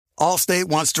Allstate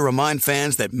wants to remind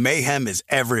fans that mayhem is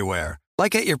everywhere,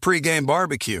 like at your pregame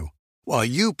barbecue. While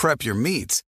you prep your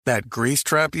meats, that grease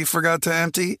trap you forgot to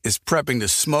empty is prepping to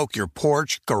smoke your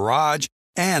porch, garage,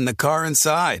 and the car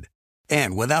inside.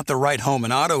 And without the right home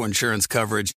and auto insurance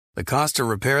coverage, the cost to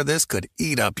repair this could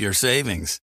eat up your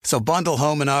savings. So bundle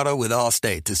home and auto with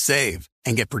Allstate to save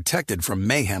and get protected from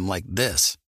mayhem like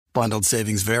this. Bundled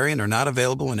savings vary and are not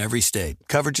available in every state.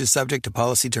 Coverage is subject to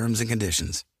policy terms and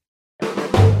conditions.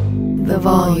 The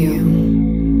Volume.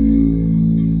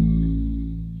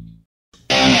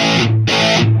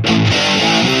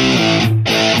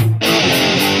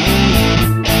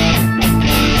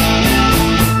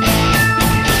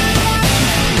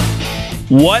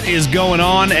 What is going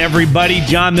on, everybody?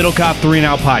 John Middlecoff, 3 and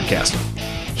Out Podcast.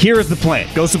 Here is the plan.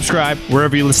 Go subscribe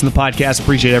wherever you listen to podcasts.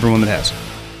 Appreciate everyone that has.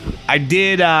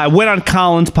 I went on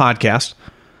Colin's podcast,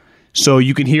 so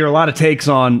you can hear a lot of takes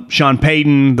on Sean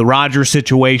Payton, the Rodgers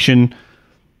situation,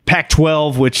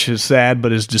 Pac-12, which is sad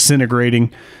but is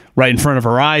disintegrating right in front of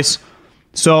our eyes.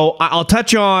 So I'll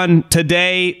touch on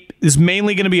today is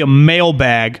mainly going to be a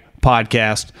mailbag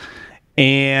podcast,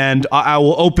 and I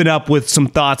will open up with some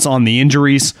thoughts on the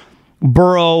injuries.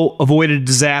 Burrow avoided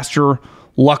disaster,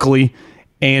 luckily,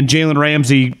 and Jalen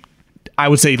Ramsey, I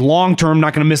would say long-term,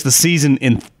 not going to miss the season,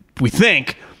 we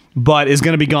think, but is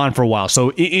going to be gone for a while.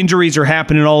 So injuries are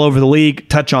happening all over the league.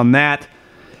 Touch on that.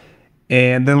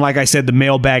 And then, like I said, the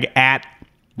mailbag at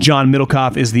John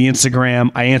Middlecoff is the Instagram.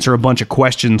 I answer a bunch of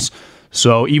questions.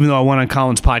 So even though I went on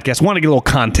Colin's podcast, I want to get a little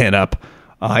content up.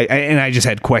 I just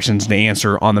had questions to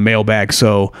answer on the mailbag,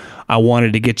 so I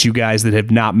wanted to get you guys that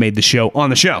have not made the show on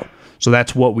the show. So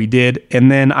that's what we did.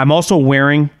 And then I'm also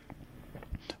wearing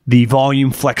the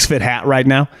Volume Flex Fit hat right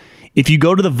now. If you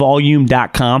go to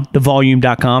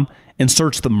thevolume.com, and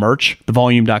search the merch,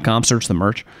 thevolume.com, search the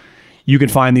merch, you can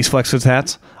find these Flex Fit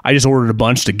hats. I just ordered a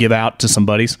bunch to give out to some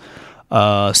buddies.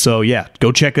 So yeah,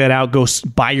 go check that out. Go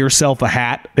buy yourself a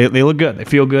hat. They look good. They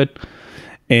feel good.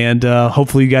 And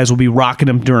hopefully you guys will be rocking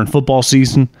them during football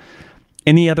season.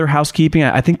 Any other housekeeping?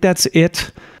 I think that's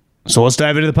it. So let's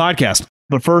dive into the podcast.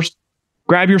 But first,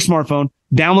 grab your smartphone,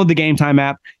 download the Game Time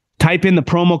app, type in the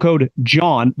promo code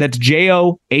JOHN, that's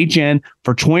JOHN,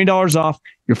 for $20 off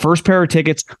your first pair of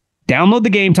tickets. Download the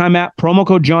Game Time app, promo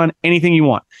code JOHN, anything you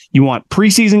want. You want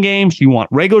preseason games, you want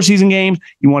regular season games,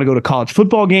 you want to go to college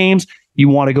football games, you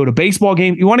want to go to baseball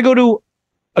games, you want to go to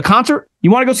a concert,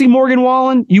 you want to go see Morgan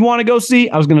Wallen, you want to go see,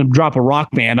 I was going to drop a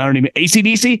rock band,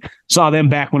 AC/DC, saw them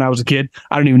back when I was a kid.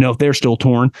 I don't even know if they're still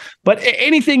torn. But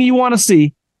anything you want to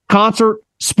see, concert,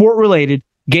 sport related,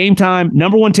 Game Time,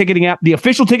 #1 ticketing app, the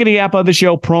official ticketing app of the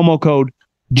show, promo code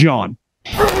JOHN.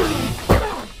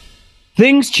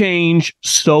 Things change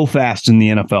so fast in the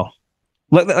NFL.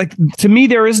 Like, to me,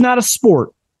 there is not a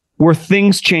sport where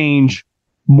things change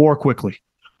more quickly.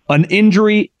 An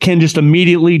injury can just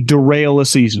immediately derail a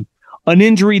season. An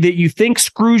injury that you think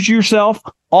screws yourself,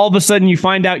 all of a sudden you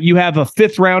find out you have a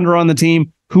 5th rounder on the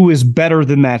team who is better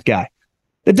than that guy.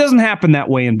 It doesn't happen that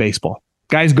way in baseball.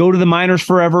 Guys go to the minors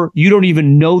forever. You don't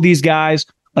even know these guys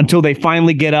until they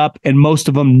finally get up, and most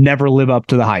of them never live up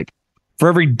to the hype. For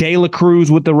every De La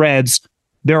Cruz with the Reds,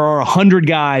 there are 100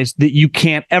 guys that you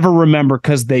can't ever remember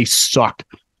because they sucked.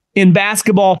 In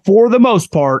basketball, for the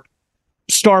most part,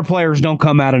 star players don't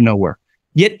come out of nowhere.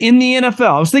 Yet in the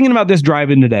NFL, I was thinking about this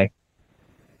drive-in today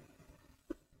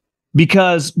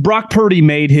because Brock Purdy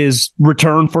made his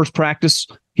return first practice.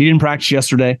 He didn't practice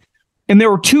yesterday. And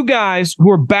there were 2 guys who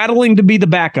were battling to be the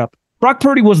backup. Brock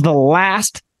Purdy was the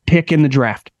last pick in the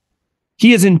draft.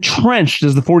 He is entrenched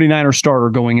as the 49ers starter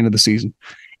going into the season.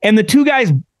 And the 2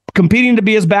 guys competing to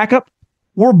be his backup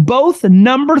were both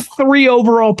 #3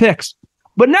 overall picks.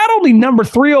 But not only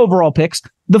 #3 overall picks,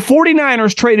 the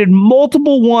 49ers traded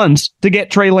multiple ones to get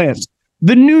Trey Lance.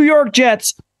 The New York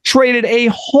Jets traded a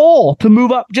haul to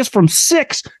move up just from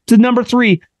 6 to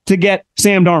 #3 to get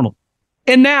Sam Darnold.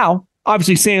 And now,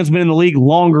 obviously, Sam's been in the league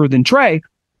longer than Trey.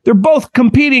 They're both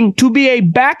competing to be a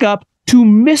backup to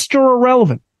Mr.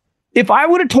 Irrelevant. If I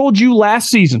would have told you last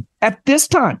season, at this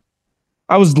time,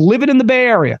 I was living in the Bay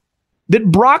Area, that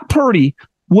Brock Purdy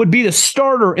would be the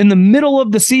starter in the middle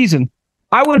of the season,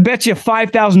 I would have bet you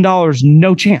 $5,000,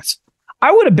 no chance.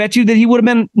 I would have bet you that he would have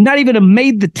been not even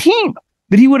made the team,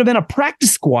 that he would have been a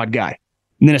practice squad guy.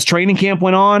 And then as training camp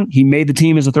went on, he made the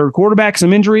team as a 3rd quarterback,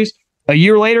 some injuries. A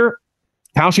year later,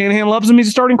 Kyle Shanahan loves him. He's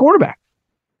a starting quarterback.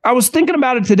 I was thinking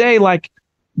about it today, like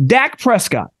Dak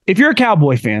Prescott, if you're a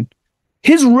Cowboy fan,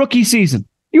 his rookie season,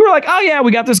 you were like, oh yeah,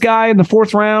 we got this guy in the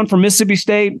 4th round from Mississippi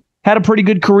State, had a pretty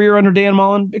good career under Dan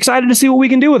Mullen. Excited to see what we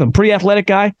can do with him. Pretty athletic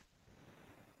guy.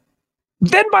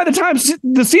 Then by the time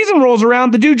the season rolls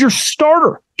around, the dude's your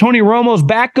starter. Tony Romo's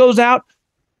back goes out.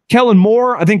 Kellen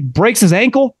Moore, I think, breaks his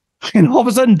ankle. And all of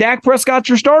a sudden, Dak Prescott's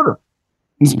your starter.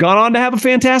 He's gone on to have a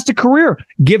fantastic career,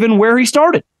 given where he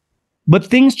started. But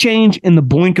things change in the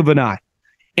blink of an eye.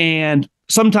 And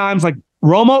sometimes, like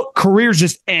Romo, careers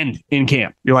just end in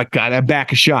camp. You're like, God, that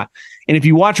back is shot. And if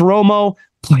you watch Romo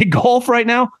play golf right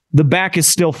now, the back is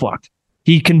still fucked.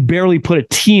 He can barely put a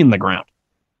tee in the ground.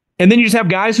 And then you just have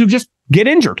guys who just get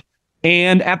injured.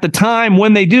 And at the time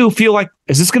when they do, feel like,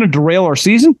 is this going to derail our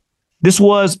season? This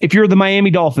was, if you're the Miami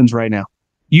Dolphins right now,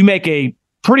 you make a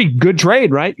pretty good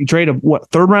trade, right? You trade a,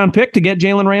 third round pick to get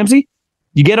Jalen Ramsey.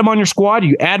 You get him on your squad.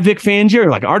 You add Vic Fangio. You're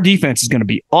like, our defense is going to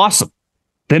be awesome.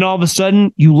 Then all of a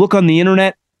sudden, you look on the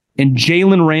internet and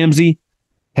Jalen Ramsey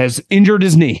has injured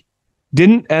his knee.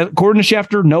 Didn't, according to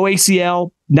Schefter, no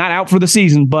ACL, not out for the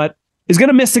season, but is going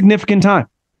to miss significant time.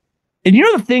 And you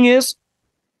know the thing is,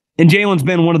 and Jalen's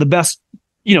been one of the best,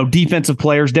 defensive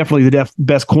players, definitely the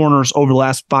best corners over the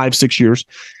last 5-6 years,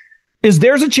 is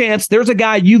there's a chance there's a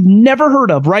guy you've never heard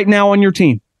of right now on your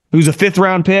team who's a 5th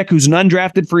round pick, who's an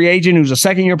undrafted free agent, who's a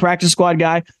second-year practice squad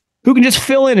guy, who can just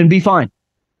fill in and be fine.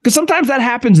 Because sometimes that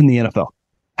happens in the NFL.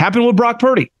 Happened with Brock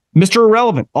Purdy, Mr.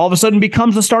 Irrelevant, all of a sudden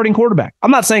becomes the starting quarterback.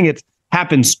 I'm not saying it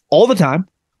happens all the time.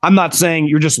 I'm not saying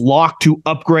you're just locked to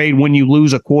upgrade when you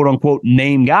lose a quote-unquote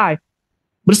name guy,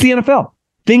 but it's the NFL.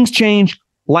 Things change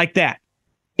like that.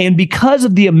 And because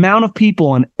of the amount of people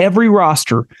on every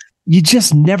roster, you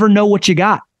just never know what you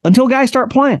got until guys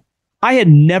start playing. I had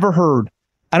never heard,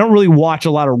 I don't really watch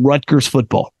a lot of Rutgers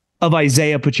football, of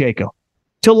Isaiah Pacheco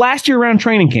till last year around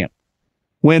training camp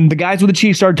when the guys with the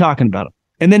Chiefs started talking about him.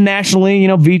 And then nationally,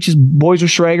 Veach's boys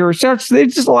with Schrager.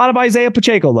 There's just a lot of Isaiah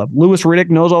Pacheco love. Louis Riddick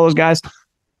knows all those guys.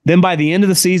 Then by the end of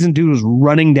the season, dude was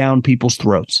running down people's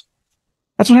throats.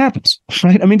 That's what happens,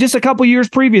 right? I mean, just a couple years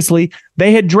previously,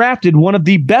 they had drafted one of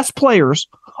the best players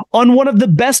on one of the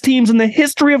best teams in the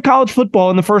history of college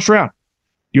football in the first round.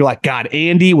 You're like, God,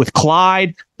 Andy with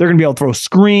Clyde, they're going to be able to throw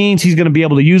screens. He's going to be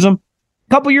able to use them.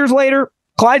 A couple years later,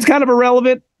 Clyde's kind of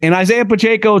irrelevant, and Isaiah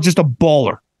Pacheco is just a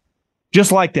baller.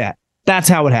 Just like that. That's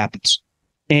how it happens.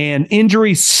 And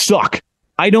injuries suck.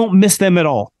 I don't miss them at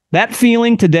all. That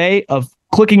feeling today of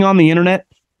clicking on the internet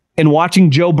and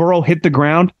watching Joe Burrow hit the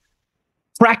ground,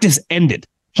 practice ended.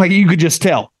 Like you could just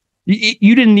tell.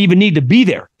 You didn't even need to be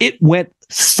there. It went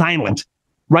silent,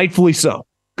 rightfully so.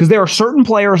 Because there are certain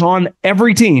players on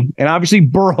every team, and obviously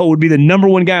Burrow would be the number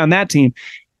one guy on that team.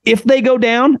 If they go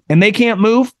down and they can't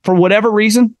move for whatever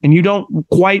reason, and you don't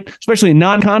quite, especially a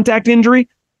non-contact injury,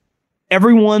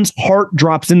 everyone's heart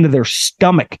drops into their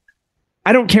stomach.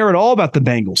 I don't care at all about the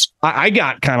Bengals. I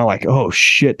got kind of like, oh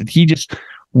shit, did he just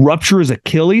rupture his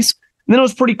Achilles? And then it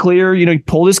was pretty clear, he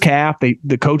pulled his calf.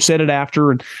 The coach said it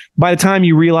after. And by the time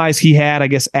you realize he had, I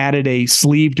guess, added a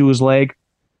sleeve to his leg.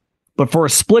 But for a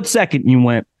split second, you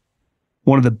went,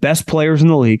 one of the best players in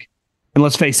the league. And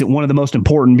let's face it, one of the most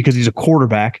important because he's a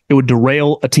quarterback. It would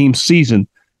derail a team's season,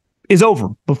 is over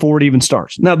before it even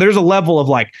starts. Now, there's a level of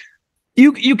like,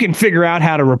 you can figure out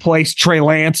how to replace Trey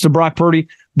Lance to Brock Purdy.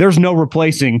 There's no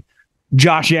replacing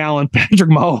Josh Allen, Patrick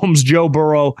Mahomes, Joe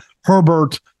Burrow,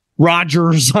 Herbert,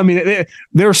 Rodgers. I mean,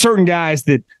 there are certain guys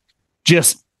that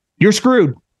just, you're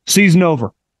screwed. Season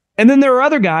over. And then there are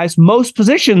other guys, most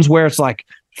positions where it's like,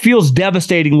 feels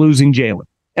devastating losing Jalen.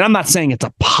 And I'm not saying it's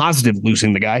a positive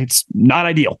losing the guy. It's not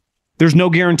ideal. There's no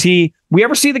guarantee we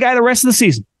ever see the guy the rest of the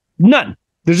season. None.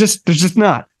 There's just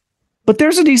not. But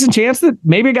there's a decent chance that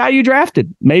maybe a guy you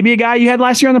drafted, maybe a guy you had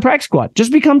last year on the practice squad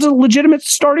just becomes a legitimate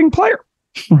starting player,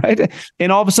 right?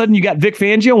 And all of a sudden you got Vic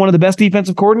Fangio, one of the best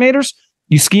defensive coordinators.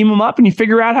 You scheme him up and you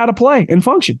figure out how to play and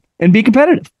function and be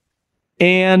competitive.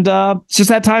 And it's just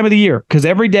that time of the year because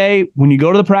every day when you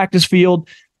go to the practice field,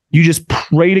 you just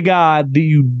pray to God that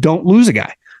you don't lose a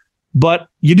guy. But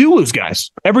you do lose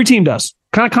guys. Every team does,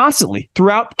 kind of constantly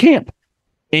throughout camp.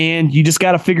 And you just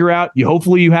got to figure out,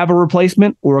 hopefully you have a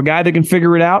replacement or a guy that can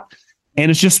figure it out. And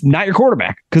it's just not your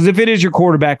quarterback. Because if it is your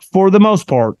quarterback, for the most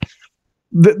part,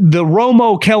 the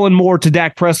Romo, Kellen Moore to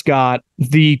Dak Prescott,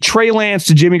 the Trey Lance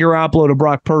to Jimmy Garoppolo to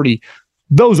Brock Purdy,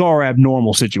 those are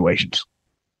abnormal situations,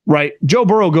 right? Joe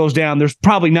Burrow goes down. There's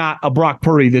probably not a Brock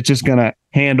Purdy that's just going to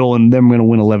handle and then going to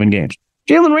win 11 games.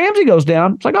 Jalen Ramsey goes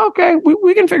down. It's like, okay,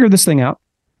 we can figure this thing out.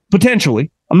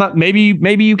 Potentially. I'm not,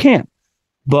 maybe you can't.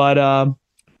 But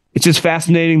it's just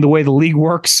fascinating the way the league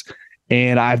works.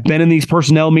 And I've been in these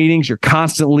personnel meetings. You're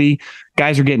constantly,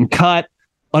 guys are getting cut.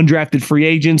 Undrafted free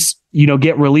agents,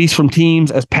 get released from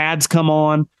teams as pads come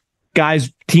on.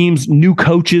 Guys, teams, new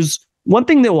coaches. One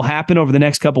thing that will happen over the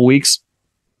next couple weeks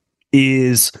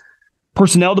is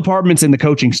personnel departments and the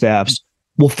coaching staffs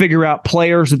will figure out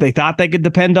players that they thought they could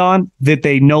depend on that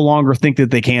they no longer think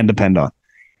that they can depend on.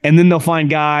 And then they'll find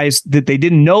guys that they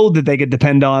didn't know that they could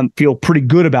depend on, feel pretty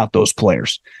good about those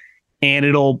players. And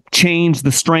it'll change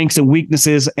the strengths and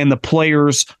weaknesses and the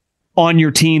players on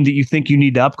your team that you think you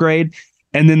need to upgrade.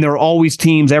 And then there are always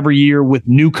teams every year with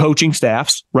new coaching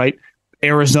staffs, right?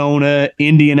 Arizona,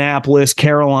 Indianapolis,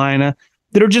 Carolina,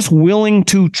 that are just willing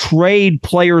to trade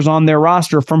players on their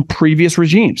roster from previous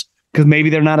regimes because maybe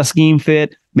they're not a scheme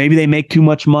fit. Maybe they make too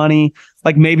much money.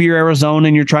 Like maybe you're Arizona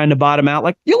and you're trying to bottom out.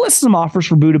 Like you'll list some offers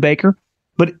for Budda Baker,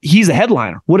 but he's a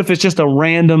headliner. What if it's just a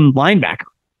random linebacker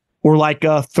or like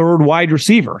a third wide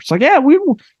receiver? It's like, yeah,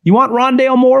 you want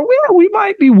Rondale Moore? We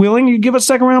might be willing. You give a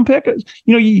second round pick.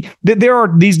 There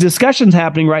are these discussions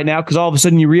happening right now because all of a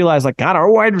sudden you realize like, God, our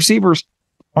wide receivers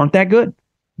aren't that good.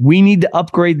 We need to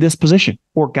upgrade this position.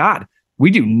 Or God,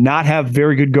 we do not have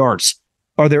very good guards.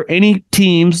 Are there any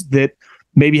teams that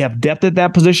maybe have depth at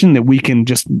that position that we can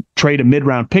just trade a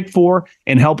mid-round pick for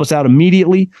and help us out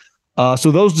immediately?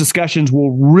 So those discussions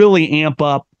will really amp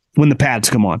up when the pads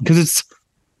come on because it's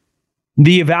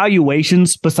the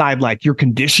evaluations beside like your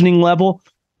conditioning level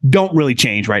don't really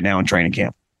change right now in training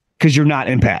camp because you're not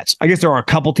in pads. I guess there are a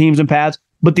couple teams in pads,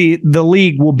 but the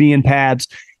league will be in pads.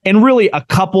 And really a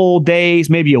couple days,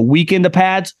 maybe a week into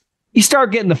pads, you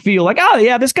start getting the feel like, oh,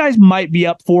 yeah, this guy might be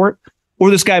up for it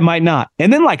or this guy might not.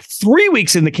 And then like 3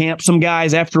 weeks into camp, some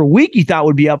guys after a week you thought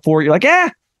would be up for it. You're like,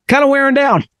 kind of wearing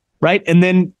down, right? And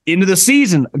then into the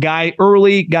season, a guy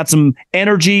early, got some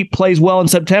energy, plays well in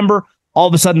September. All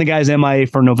of a sudden, the guy's MIA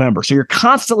for November. So you're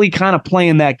constantly kind of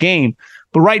playing that game.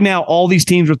 But right now, all these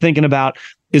teams are thinking about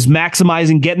is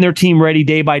maximizing, getting their team ready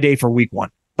day by day for week one.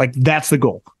 Like that's the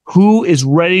goal. Who is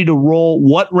ready to roll?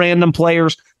 What random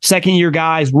players, second-year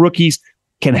guys, rookies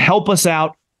can help us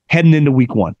out heading into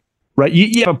week one, right?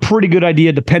 You have a pretty good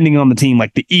idea depending on the team,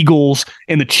 like the Eagles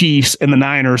and the Chiefs and the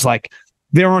Niners. Like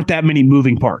there aren't that many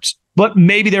moving parts, but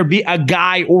maybe there'll be a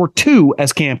guy or two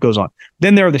as camp goes on.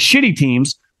 Then there are the shitty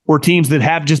teams or teams that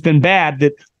have just been bad,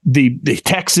 that the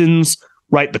Texans,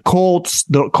 right? The Colts,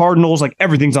 the Cardinals, like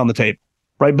everything's on the table,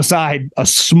 right? Beside a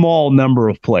small number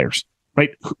of players,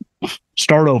 right?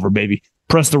 Start over, baby.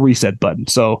 Press the reset button.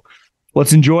 So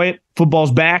let's enjoy it.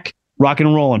 Football's back, rocking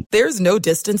and rolling. There's no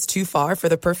distance too far for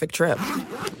the perfect trip.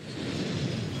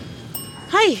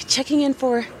 Hi, checking in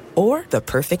for... Or the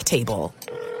perfect table.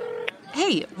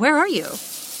 Hey, where are you?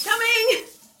 Coming!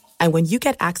 And when you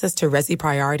get access to Resi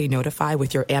Priority Notify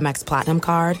with your Amex Platinum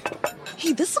card...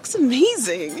 Hey, this looks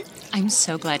amazing. I'm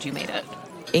so glad you made it.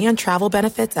 And travel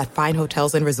benefits at fine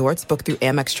hotels and resorts booked through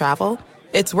Amex Travel,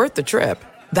 it's worth the trip.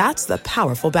 That's the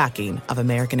powerful backing of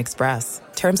American Express.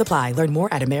 Terms apply. Learn more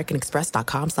at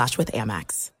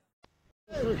americanexpress.com/withAmex.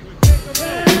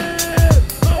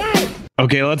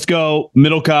 Okay, let's go.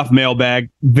 Middlecoff mailbag.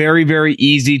 Very, very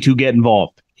easy to get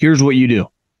involved. Here's what you do.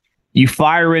 You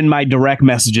fire in my direct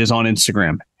messages on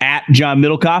Instagram at John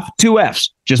Middlecoff, 2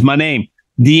 Fs, just my name.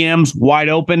 DMs wide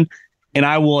open, and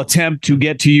I will attempt to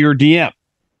get to your DM.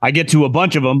 I get to a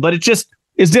bunch of them, but it's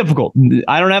difficult.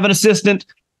 I don't have an assistant.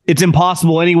 It's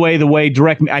impossible anyway, the way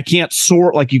I can't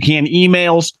sort like you can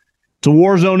emails to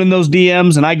Warzone in those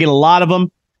DMs, and I get a lot of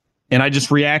them, and I just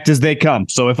react as they come.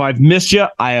 So if I've missed you,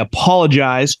 I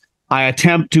apologize. I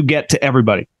attempt to get to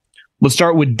everybody. Let's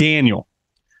start with Daniel.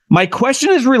 My question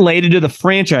is related to the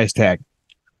franchise tag.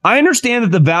 I understand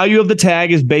that the value of the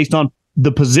tag is based on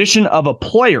the position of a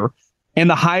player and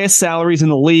the highest salaries in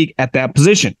the league at that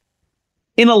position.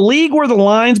 In a league where the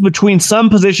lines between some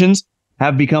positions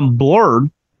have become blurred,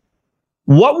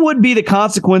 what would be the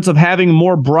consequence of having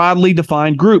more broadly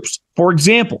defined groups? For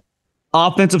example,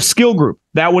 offensive skill group.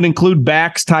 That would include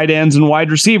backs, tight ends, and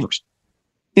wide receivers.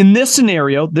 In this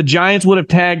scenario, the Giants would have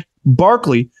tagged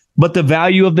Barkley, but the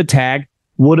value of the tag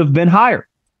would have been higher.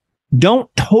 Don't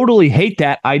totally hate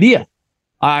that idea.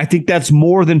 I think that's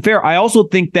more than fair. I also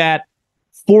think that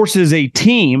forces a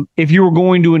team, if you were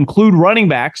going to include running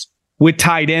backs with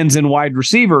tight ends and wide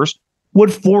receivers,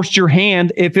 would force your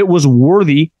hand if it was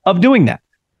worthy of doing that.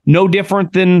 No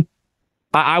different than,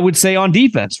 I would say, on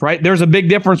defense, right? There's a big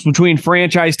difference between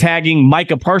franchise tagging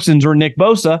Micah Parsons or Nick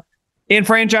Bosa and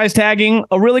franchise tagging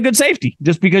a really good safety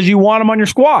just because you want them on your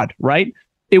squad, right?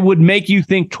 It would make you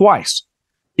think twice.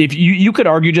 If you could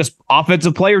argue just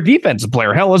offensive player, defensive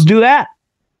player, hell, let's do that,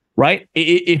 right?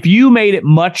 If you made it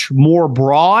much more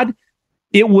broad,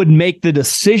 it would make the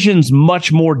decisions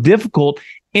much more difficult.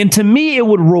 And to me, it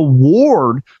would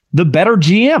reward the better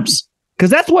GMs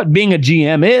because that's what being a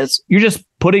GM is. You're just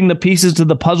putting the pieces to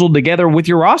the puzzle together with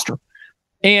your roster.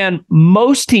 And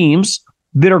most teams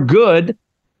that are good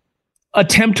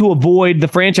attempt to avoid the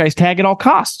franchise tag at all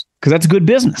costs because that's good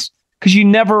business. because you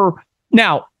never.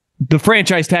 Now, the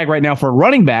franchise tag right now for a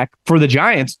running back for the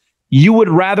Giants, you would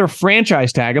rather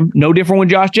franchise tag him, no different with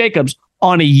Josh Jacobs,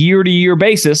 on a year-to-year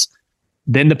basis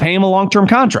than to pay him a long-term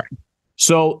contract.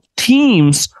 So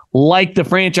teams like the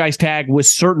franchise tag with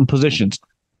certain positions,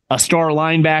 a star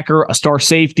linebacker, a star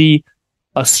safety,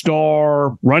 a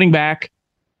star running back,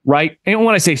 right? And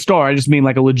when I say star, I just mean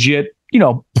like a legit,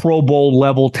 Pro Bowl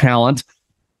level talent.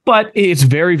 But it's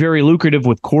very, very lucrative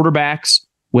with quarterbacks,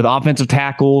 with offensive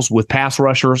tackles, with pass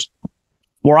rushers,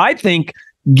 where I think,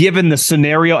 given the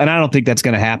scenario, and I don't think that's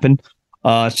going to happen,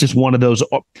 it's just one of those,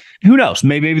 who knows,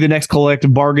 maybe the next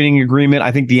collective bargaining agreement.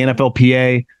 I think the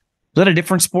NFLPA, is that a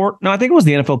different sport? No, I think it was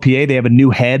the NFLPA. They have a new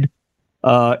head,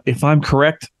 if I'm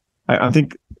correct. I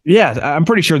think, yeah, I'm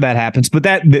pretty sure that happens, but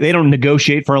that they don't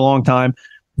negotiate for a long time.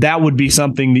 That would be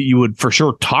something that you would for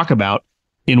sure talk about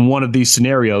in one of these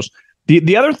scenarios.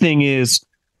 The other thing is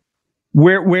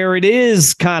where it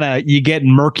is kind of you get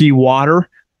murky water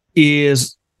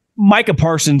is Micah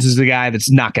Parsons is the guy that's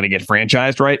not going to get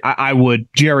franchised, right?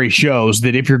 Jerry shows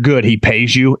that if you're good, he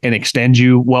pays you and extends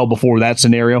you well before that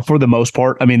scenario for the most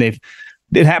part. I mean,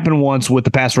 it happened once with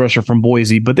the pass rusher from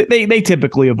Boise, but they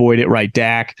typically avoid it, right?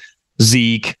 Dak,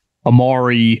 Zeke,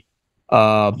 Amari,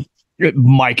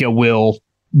 Micah, Will,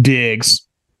 Diggs.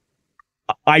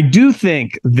 I do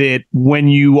think that when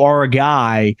you are a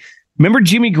guy, remember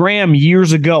Jimmy Graham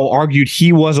years ago argued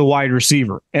he was a wide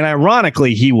receiver. And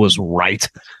ironically, he was right.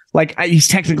 Like, he's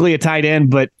technically a tight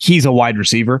end, but he's a wide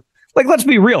receiver. Like, let's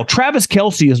be real. Travis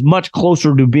Kelce is much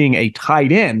closer to being a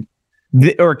tight end,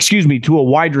 to a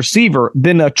wide receiver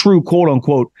than a true quote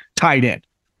unquote tight end.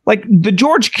 Like the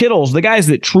George Kittles, the guys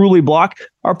that truly block,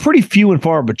 are pretty few and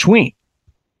far between.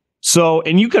 So,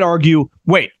 and you could argue,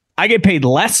 wait, I get paid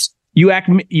less. You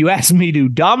asked me to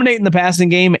dominate in the passing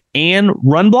game and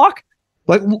run block?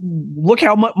 Like, look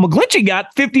how much McGlinchey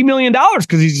got $50 million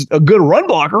because he's a good run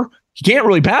blocker. He can't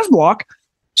really pass block.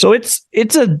 So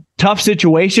it's a tough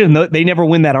situation. They never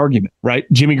win that argument, right?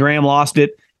 Jimmy Graham lost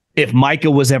it. If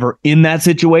Micah was ever in that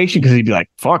situation, because he'd be like,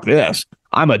 fuck this.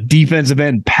 I'm a defensive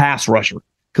end pass rusher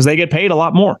because they get paid a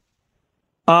lot more.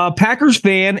 Packers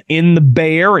fan in the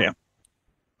Bay Area.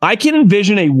 I can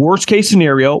envision a worst case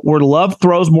scenario where Love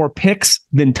throws more picks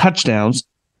than touchdowns,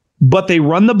 but they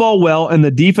run the ball well and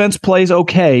the defense plays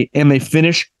okay and they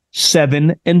finish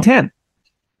 7-10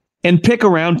 and pick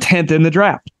around 10th in the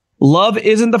draft. Love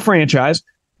isn't the franchise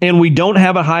and we don't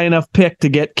have a high enough pick to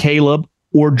get Caleb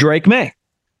or Drake May.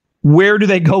 Where do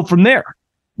they go from there?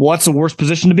 What's the worst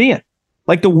position to be in?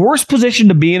 Like, the worst position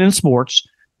to be in sports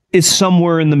is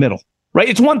somewhere in the middle, right?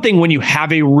 It's one thing when you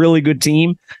have a really good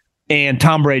team and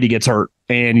Tom Brady gets hurt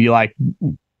and you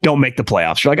don't make the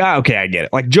playoffs. You're like, okay, I get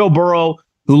it. Like Joe Burrow,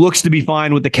 who looks to be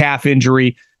fine with the calf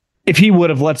injury. If he would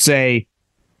have, let's say,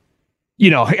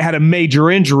 had a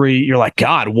major injury, you're like,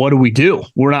 God, what do we do?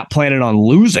 We're not planning on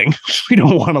losing. We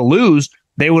don't want to lose.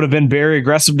 They would have been very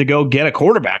aggressive to go get a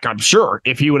quarterback, I'm sure,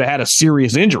 if he would have had a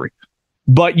serious injury.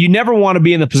 But you never want to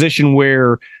be in the position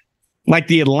where, like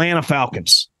the Atlanta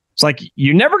Falcons, it's like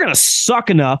you're never going to suck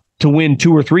enough to win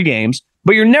 2 or 3 games,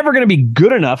 but you're never going to be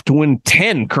good enough to win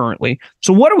 10 currently.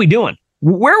 So what are we doing?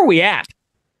 Where are we at?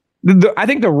 I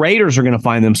think the Raiders are going to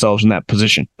find themselves in that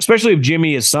position, especially if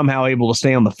Jimmy is somehow able to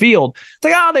stay on the field. It's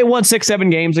like, they won 6-7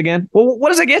 games again. Well, what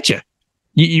does that get you?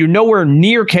 You're nowhere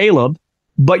near Caleb,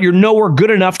 but you're nowhere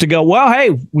good enough to go, well, hey,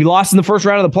 we lost in the first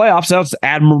round of the playoffs. That's an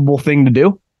admirable thing to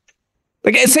do.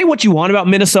 Like, say what you want about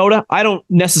Minnesota. I don't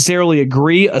necessarily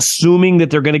agree, assuming that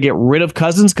they're going to get rid of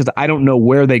Cousins, because I don't know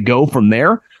where they go from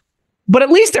there. But at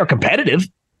least they're competitive,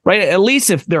 right? At least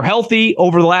if they're healthy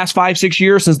over the last 5-6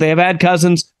 years since they have had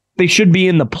Cousins, they should be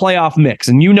in the playoff mix.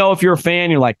 And if you're a fan,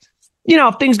 you're like,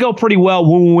 if things go pretty well,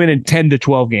 we'll win in 10 to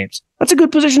 12 games. That's a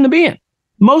good position to be in.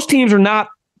 Most teams are not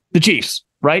the Chiefs,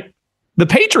 right? The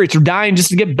Patriots are dying just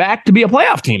to get back to be a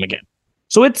playoff team again.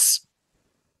 So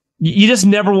you just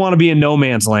never want to be in no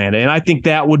man's land. And I think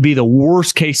that would be the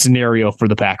worst case scenario for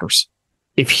the Packers.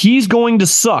 If he's going to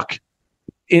suck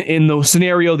in the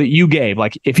scenario that you gave,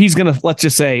 like if he's going to, let's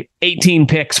just say 18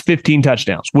 picks, 15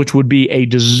 touchdowns, which would be a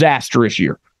disastrous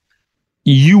year,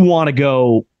 you want to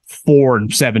go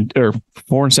 4-7 or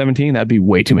 4-17. That'd be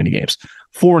way too many games.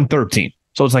 4-13.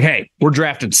 So it's like, hey, we're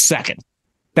drafted second.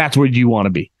 That's where you want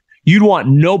to be. You'd want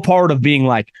no part of being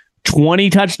like 20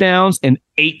 touchdowns and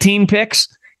 18 picks,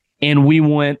 and we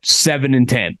went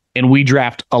 7-10, and we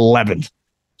draft 11th.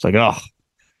 It's like,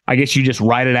 I guess you just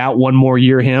ride it out one more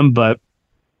year, him. But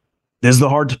this is the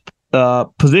hard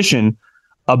position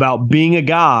about being a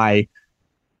guy,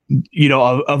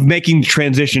 of making the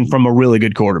transition from a really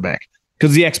good quarterback.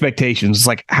 Because the expectations, it's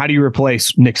like, how do you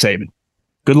replace Nick Saban?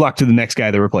 Good luck to the next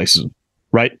guy that replaces him,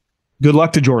 right? Good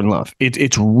luck to Jordan Love.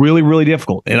 It's really, really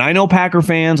difficult. And I know Packer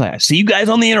fans, I see you guys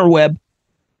on the interweb,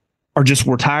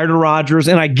 we're tired of Rodgers,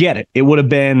 and I get it. It would have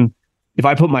been, if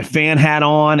I put my fan hat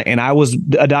on and I was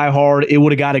a diehard, it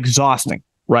would have got exhausting,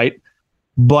 right?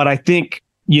 But I think,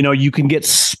 you can get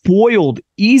spoiled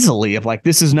easily of like,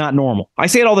 this is not normal. I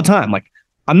say it all the time. Like,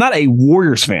 I'm not a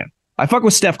Warriors fan. I fuck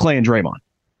with Steph, Clay, and Draymond.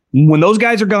 When those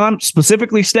guys are gone,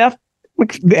 specifically Steph,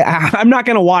 I'm not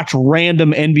going to watch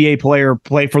random NBA player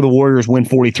play for the Warriors win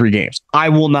 43 games. I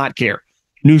will not care.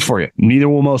 News for you. Neither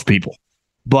will most people.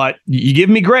 But you give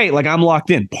me great, like I'm locked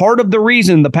in. Part of the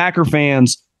reason the Packer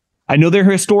fans, I know they're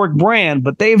a historic brand,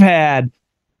 but they've had,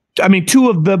 two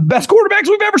of the best quarterbacks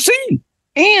we've ever seen.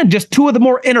 And just two of the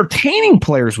more entertaining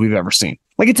players we've ever seen.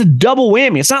 Like, it's a double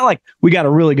whammy. It's not like we got a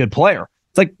really good player.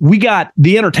 It's like we got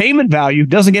the entertainment value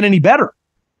doesn't get any better.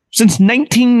 Since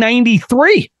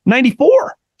 1993,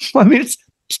 94. It's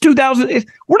 2000.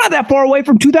 We're not that far away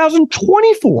from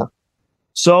 2024.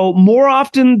 So more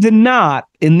often than not,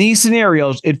 in these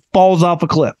scenarios, it falls off a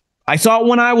cliff. I saw it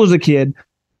when I was a kid.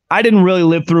 I didn't really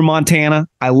live through Montana.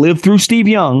 I lived through Steve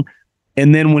Young.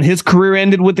 And then when his career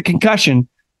ended with the concussion,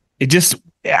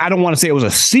 I don't want to say it was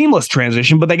a seamless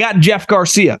transition, but they got Jeff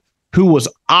Garcia, who was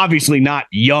obviously not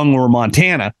Young or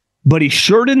Montana, but he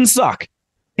sure didn't suck.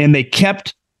 And they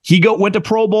went to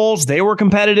Pro Bowls. They were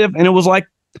competitive, and it was like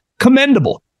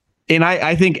commendable. And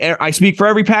I think I speak for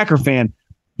every Packer fan.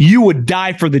 You would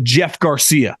die for the Jeff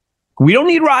Garcia. We don't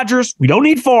need Rodgers. We don't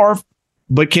need Favre.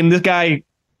 But can this guy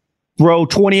throw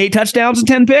 28 touchdowns and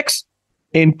 10 picks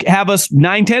and have us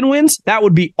 9-10 wins? That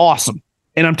would be awesome.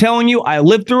 And I'm telling you, I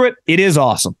lived through it. It is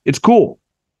awesome. It's cool.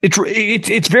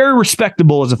 It's very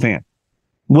respectable as a fan.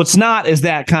 What's not is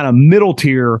that kind of middle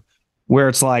tier where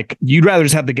it's like, you'd rather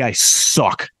just have the guy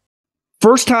suck.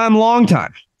 First time, long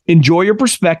time. Enjoy your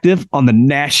perspective on the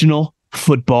National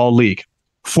Football League.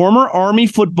 Former Army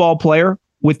football player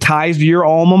with ties to your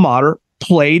alma mater,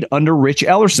 played under Rich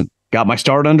Ellerson. Got my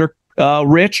start under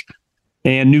Rich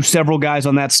and knew several guys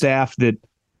on that staff that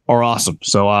are awesome.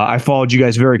 So I followed you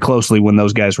guys very closely when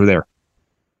those guys were there.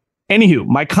 Anywho,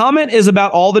 my comment is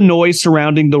about all the noise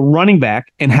surrounding the running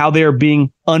back and how they are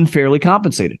being unfairly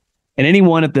compensated. And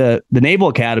anyone at the Naval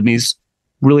Academies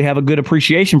really have a good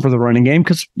appreciation for the running game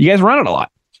because you guys run it a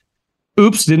lot.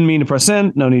 Oops, didn't mean to press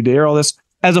send. No need to air all this.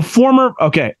 As a former,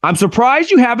 I'm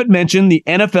surprised you haven't mentioned the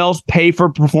NFL's pay for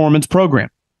performance program,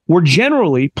 where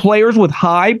generally players with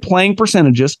high playing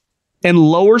percentages and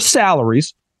lower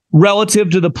salaries relative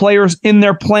to the players in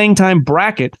their playing time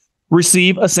bracket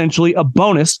receive essentially a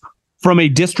bonus from a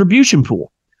distribution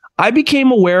pool. I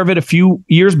became aware of it a few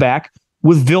years back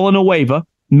with Villanueva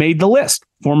made the list.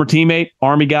 Former teammate,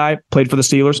 Army guy, played for the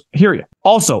Steelers. Hear you.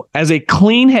 Also, as a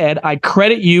clean head, I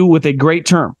credit you with a great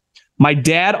term. My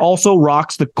dad also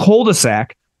rocks the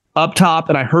cul-de-sac up top,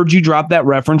 and I heard you drop that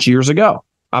reference years ago.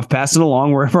 I've passed it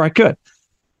along wherever I could.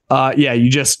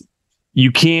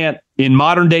 You can't, in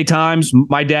modern day times,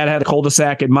 my dad had a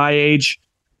cul-de-sac at my age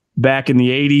back in the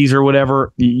 80s or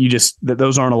whatever.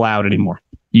 Those aren't allowed anymore.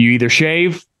 You either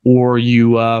shave or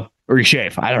you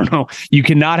shave. I don't know. You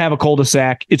cannot have a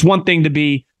cul-de-sac. It's one thing to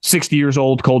be 60 years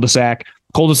old, cul-de-sac.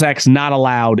 Cul-de-sac's not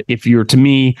allowed if you're, to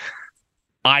me,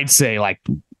 I'd say like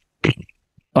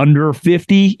under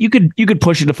 50. You could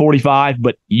push it to 45,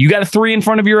 but you got a 3 in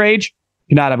front of your age,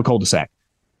 you cannot have a cul-de-sac.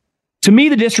 To me,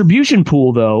 the distribution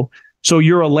pool, though, so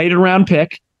you're a later round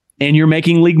pick and you're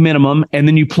making league minimum and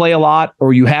then you play a lot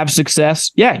or you have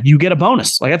success, you get a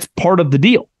bonus. Like, that's part of the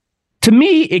deal. To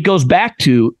me, it goes back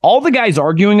to all the guys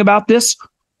arguing about this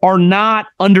are not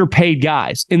underpaid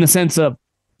guys in the sense of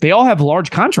they all have large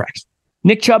contracts.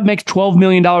 Nick Chubb makes $12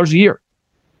 million a year.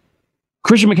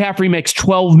 Christian McCaffrey makes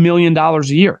 $12 million a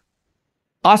year.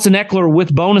 Austin Eckler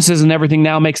with bonuses and everything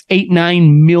now makes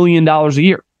 $8-9 million a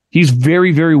year. He's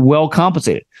very, very well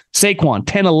compensated. Saquon,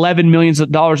 $10-11 million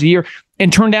a year,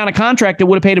 and turned down a contract that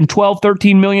would have paid him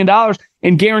 $12-13 million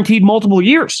and guaranteed multiple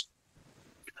years.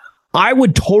 I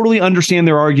would totally understand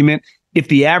their argument if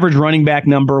the average running back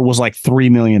number was like $3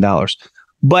 million.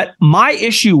 But my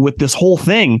issue with this whole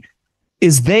thing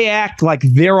is they act like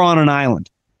they're on an island.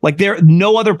 Like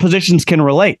no other positions can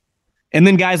relate. And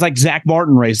then guys like Zach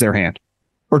Martin raise their hand,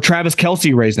 or Travis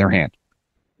Kelce raise their hand,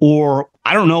 or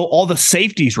I don't know, all the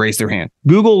safeties raise their hand.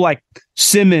 Google like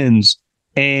Simmons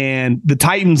and the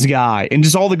Titans guy and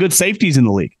just all the good safeties in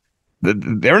the league.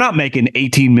 They're not making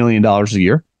 $18 million a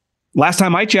year. Last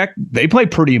time I checked, they play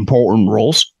pretty important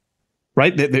roles,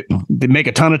 right? They make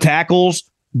a ton of tackles,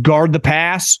 guard the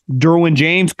pass. Derwin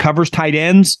James covers tight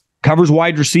ends, covers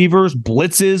wide receivers,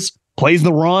 blitzes, plays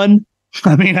the run.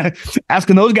 I mean,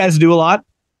 asking those guys to do a lot.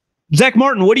 Zach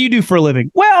Martin, what do you do for a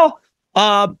living? Well,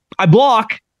 I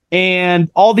block, and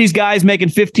all these guys making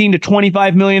 $15 to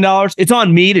 $25 million, it's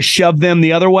on me to shove them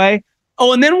the other way.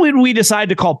 Oh, and then when we decide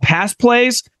to call pass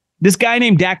plays, this guy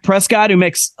named Dak Prescott, who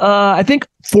makes, I think,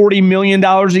 $40 million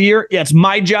a year, yeah, it's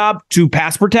my job to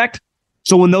pass protect.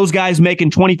 So when those guys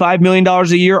making $25 million a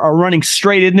year are running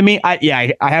straight into me,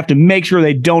 I have to make sure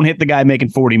they don't hit the guy making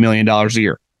 $40 million a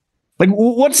year. Like,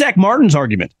 what's Zach Martin's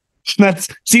argument? That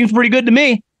seems pretty good to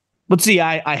me. Let's see.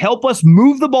 I help us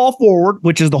move the ball forward,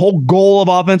 which is the whole goal of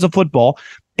offensive football.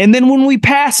 And then when we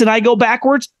pass and I go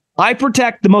backwards, I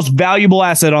protect the most valuable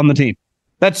asset on the team.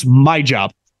 That's my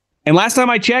job. And last time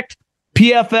I checked,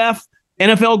 PFF,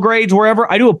 NFL grades,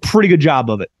 wherever, I do a pretty good job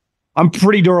of it. I'm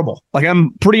pretty durable. Like,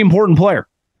 I'm a pretty important player.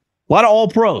 A lot of all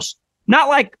pros. Not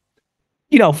like,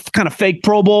 kind of fake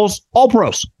Pro Bowls. All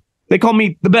pros. They call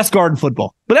me the best guard in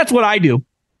football. But that's what I do.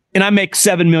 And I make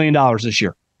 $7 million this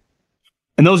year.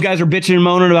 And those guys are bitching and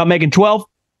moaning about making 12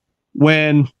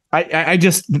 when I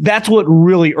just, that's what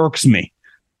really irks me,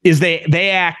 is they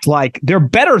act like they're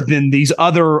better than these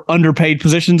other underpaid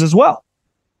positions as well.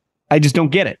 I just don't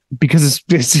get it because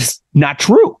it's just not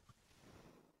true.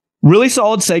 Really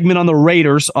solid segment on the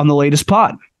Raiders on the latest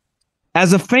pod.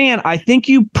 As a fan, I think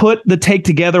you put the take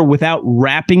together without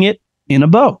wrapping it in a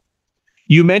bow.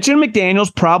 You mentioned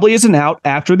McDaniels probably isn't out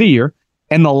after the year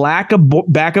and the lack of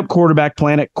backup quarterback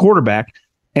plan at quarterback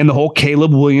and the whole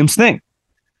Caleb Williams thing.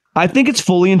 I think it's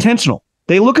fully intentional.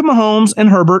 They look at Mahomes and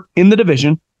Herbert in the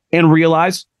division and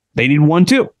realize they need one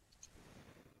too.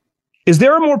 Is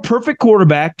there a more perfect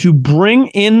quarterback to bring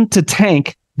in to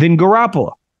tank than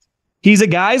Garoppolo? He's a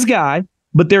guy's guy,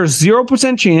 but there's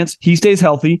 0% chance he stays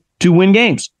healthy to win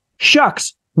games.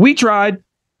 Shucks, we tried,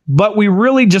 but we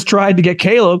really just tried to get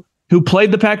Caleb, who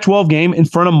played the Pac-12 game in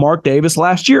front of Mark Davis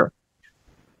last year.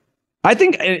 I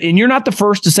think, and you're not the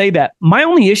first to say that. My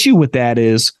only issue with that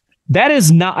is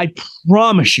not, I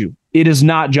promise you, it is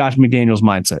not Josh McDaniels'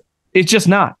 mindset. It's just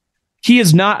not. He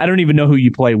is not, I don't even know who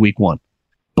you play week one.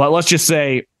 But let's just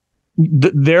say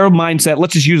their mindset,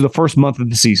 let's just use the first month of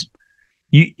the season.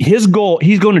 His goal,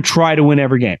 he's going to try to win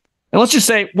every game. And let's just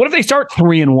say, what if they start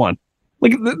 3-1?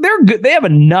 Like, they're good. They have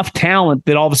enough talent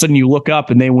that all of a sudden you look up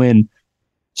and they win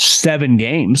 7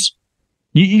 games.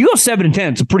 You go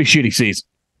 7-10, it's a pretty shitty season.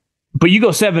 But you go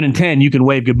 7-10, you can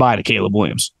wave goodbye to Caleb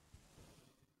Williams.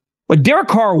 Like, Derek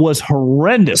Carr was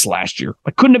horrendous last year.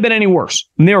 Like, couldn't have been any worse.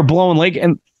 And they were blowing leg,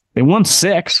 and they won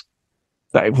 6.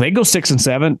 They go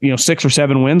 6-7, 6 or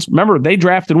 7 wins. Remember, they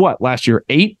drafted what last year?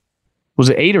 8? Was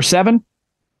it 8 or 7?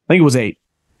 I think it was 8.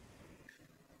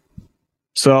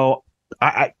 So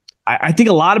I think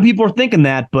a lot of people are thinking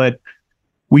that, but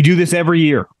we do this every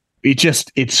year.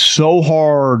 It's so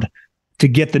hard to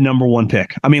get the number 1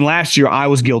 pick. I mean, last year I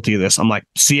was guilty of this. I'm like,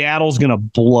 Seattle's going to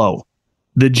blow.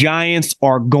 The Giants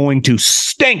are going to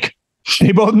stink.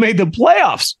 They both made the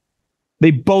playoffs.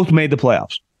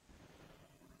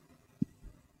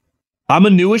 I'm a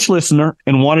newish listener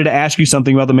and wanted to ask you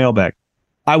something about the mailbag.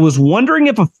 I was wondering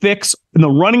if a fix in the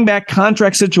running back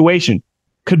contract situation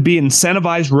could be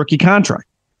incentivized rookie contract.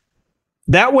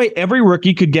 That way, every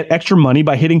rookie could get extra money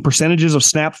by hitting percentages of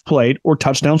snaps played or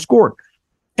touchdowns scored.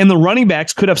 And the running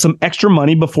backs could have some extra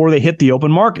money before they hit the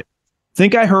open market.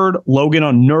 Think I heard Logan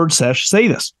on Nerd Sesh say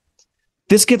this.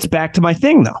 This gets back to my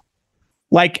thing, though.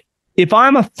 Like, if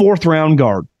I'm a 4th round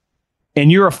guard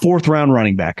and you're a 4th round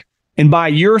running back, and by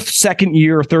your 2nd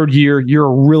year, 3rd year, you're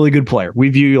a really good player. We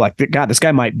view you like, God, this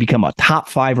guy might become a top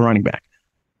 5 running back.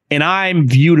 And I'm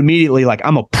viewed immediately like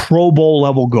I'm a Pro Bowl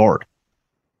level guard.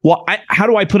 Well, how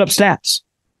do I put up stats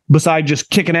besides just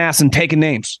kicking ass and taking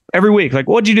names every week? Like,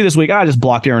 what'd you do this week? I just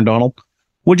blocked Aaron Donald.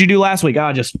 What'd you do last week?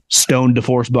 I just stoned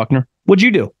DeForest Buckner. What'd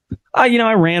you do?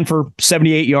 I ran for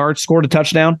 78 yards, scored a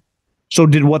touchdown. So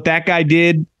did what that guy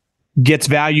did gets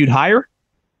valued higher?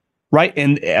 Right?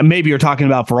 And maybe you're talking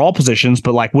about for all positions,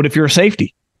 but like, what if you're a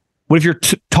safety? What if you're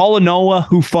Talanoa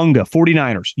Hufanga,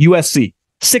 49ers, USC,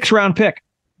 6th round pick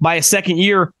by a 2nd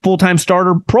year full-time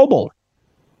starter Pro Bowler?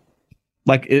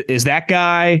 Like, is that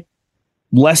guy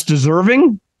less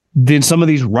deserving than some of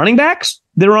these running backs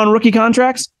that are on rookie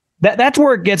contracts? That's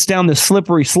where it gets down the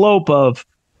slippery slope of,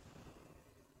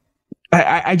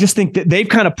 I just think that they've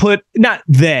kind of put, not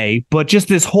they, but just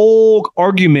this whole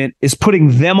argument is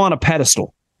putting them on a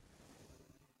pedestal.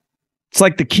 It's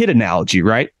like the kid analogy,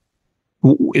 right?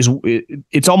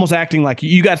 It's almost acting like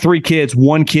you got 3 kids.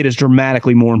 1 kid is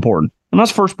dramatically more important. And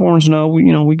us firstborns know,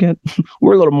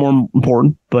 we're a little more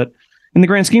important, but in the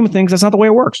grand scheme of things, that's not the way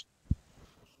it works.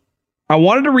 I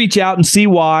wanted to reach out and see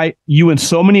why you and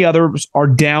so many others are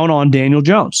down on Daniel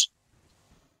Jones.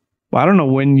 Well, I don't know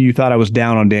when you thought I was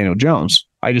down on Daniel Jones.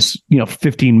 I just,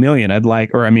 15 million.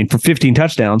 For 15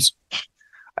 touchdowns,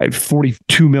 I have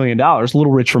 $42 million, a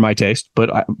little rich for my taste.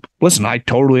 But listen, I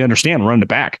totally understand running it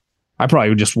back. I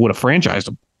probably just would have franchised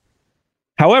him.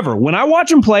 However, when I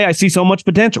watch him play, I see so much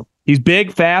potential. He's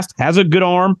big, fast, has a good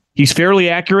arm. He's fairly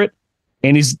accurate,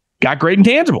 and he's got great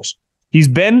intangibles. He's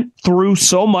been through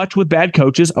so much with bad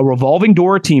coaches, a revolving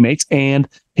door of teammates, and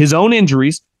his own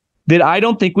injuries that I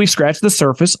don't think we've scratched the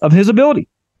surface of his ability.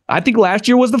 I think last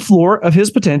year was the floor of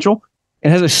his potential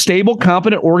and has a stable,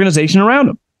 competent organization around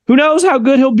him. Who knows how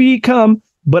good he'll become,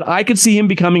 but I could see him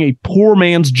becoming a poor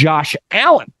man's Josh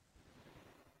Allen.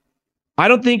 I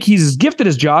don't think he's as gifted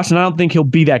as Josh, and I don't think he'll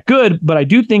be that good, but I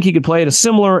do think he could play at a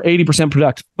similar 80%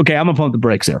 production. Okay, I'm going to pump the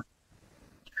brakes there.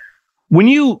 When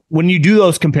you do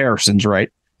those comparisons, right,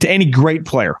 to any great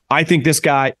player, I think this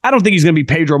guy, I don't think he's going to be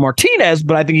Pedro Martinez,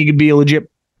 but I think he could be a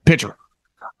legit pitcher.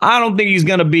 I don't think he's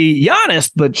going to be Giannis,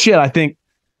 but shit, I think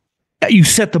you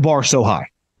set the bar so high,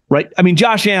 right? I mean,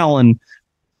 Josh Allen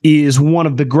is one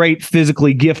of the great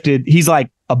physically gifted. He's like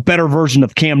a better version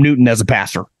of Cam Newton as a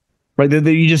passer, right?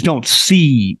 You just don't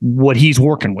see what he's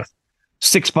working with.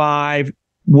 6'5",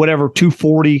 whatever,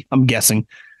 240, I'm guessing,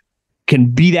 can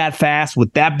be that fast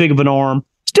with that big of an arm.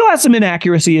 Still has some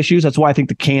inaccuracy issues. That's why I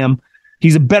think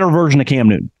he's a better version of Cam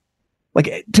Newton.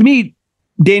 Like, to me,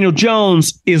 Daniel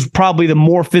Jones is probably the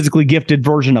more physically gifted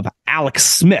version of Alex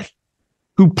Smith,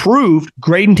 who proved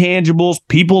great intangibles.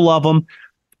 People love him.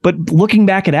 But looking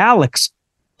back at Alex,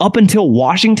 up until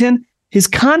Washington, his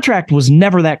contract was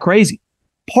never that crazy.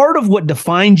 Part of what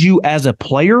defines you as a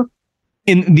player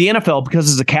in the NFL,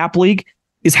 because it's a cap league,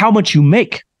 is how much you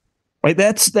make. Right?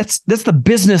 That's the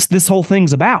business this whole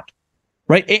thing's about.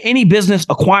 Right? Any business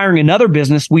acquiring another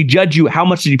business, we judge you, how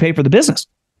much did you pay for the business?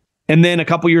 And then a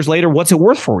couple years later, what's it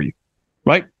worth for you?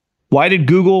 Right? Why did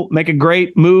Google make a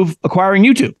great move acquiring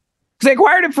YouTube? Because they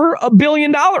acquired it for $1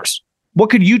 billion. What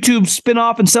could YouTube spin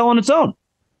off and sell on its own?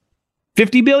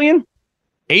 50 billion?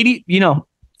 80,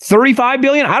 35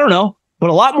 billion? I don't know, but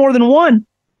a lot more than one.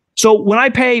 So when I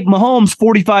pay Mahomes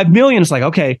 45 million, it's like,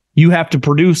 okay, you have to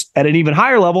produce at an even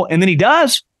higher level. And then he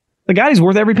does. The guy's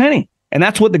worth every penny. And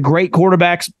that's what the great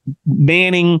quarterbacks,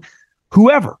 Manning,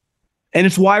 whoever. And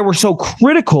it's why we're so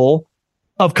critical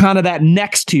of kind of that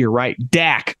next tier, right?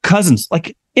 Dak, Cousins.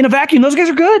 Like, in a vacuum, those guys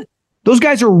are good. Those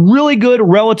guys are really good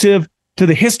relative to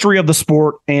the history of the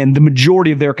sport and the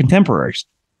majority of their contemporaries.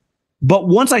 But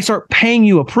once I start paying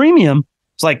you a premium,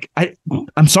 it's like,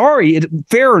 I'm sorry,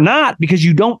 fair or not, because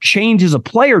you don't change as a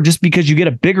player just because you get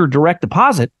a bigger direct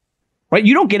deposit, right?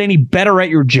 You don't get any better at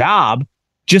your job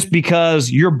just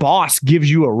because your boss gives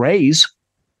you a raise.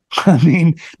 I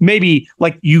mean, maybe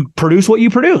like you produce what you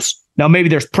produce. Now, maybe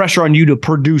there's pressure on you to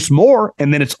produce more,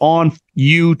 and then it's on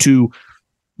you to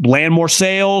land more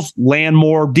sales, land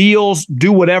more deals,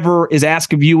 do whatever is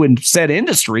asked of you in said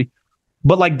industry.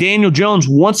 But like Daniel Jones,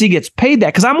 once he gets paid that,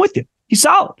 because I'm with you, he's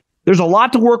solid. There's a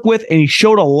lot to work with, and he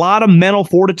showed a lot of mental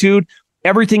fortitude,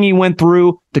 everything he went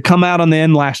through to come out on the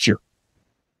end last year.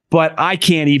 But I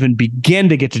can't even begin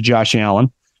to get to Josh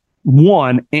Allen.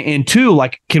 One, and two,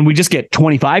 like, can we just get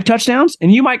 25 touchdowns?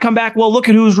 And you might come back, well, look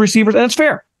at who's receivers. And that's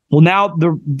fair. Well, now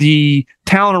the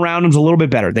talent around him's a little bit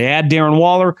better. They add Darren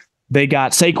Waller. They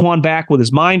got Saquon back with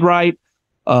his mind right.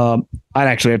 I'd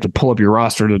actually have to pull up your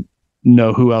roster to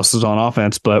know who else is on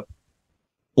offense, but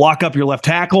lock up your left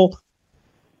tackle.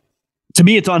 To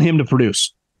me, it's on him to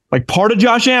produce. Like, part of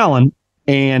Josh Allen,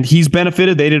 and he's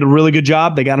benefited. They did a really good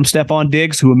job. They got him Stephon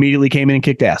Diggs, who immediately came in and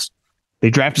kicked ass. They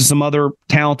drafted some other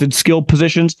talented, skilled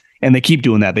positions, and they keep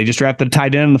doing that. They just drafted a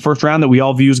tight end in the first round that we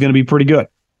all view is going to be pretty good.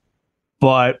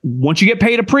 But once you get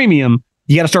paid a premium,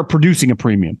 you got to start producing a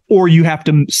premium, or you have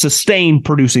to sustain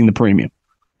producing the premium,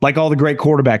 like all the great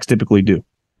quarterbacks typically do.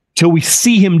 Till we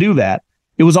see him do that,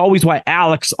 it was always why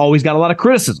Alex always got a lot of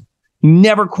criticism.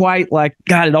 Never quite like,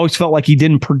 God, it always felt like he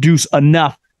didn't produce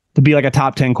enough to be like a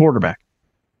top 10 quarterback.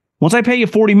 Once I pay you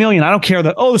 $40 million, I don't care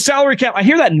that, the salary cap. I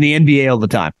hear that in the NBA all the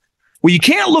time. Well, you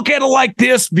can't look at it like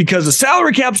this because the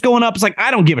salary cap's going up. It's like, I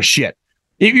don't give a shit.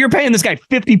 If you're paying this guy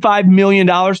 $55 million,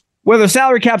 whether the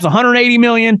salary cap's $180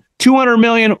 million, $200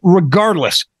 million,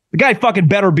 regardless, the guy fucking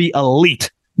better be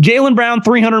elite. Jaylen Brown,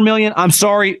 $300 million. I'm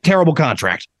sorry, terrible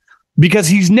contract, because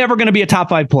he's never going to be a top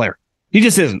 5 player. He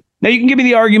just isn't. Now, you can give me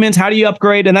the arguments. How do you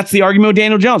upgrade? And that's the argument with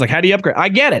Daniel Jones. Like, how do you upgrade? I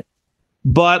get it.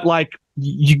 But like,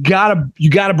 you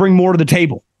gotta bring more to the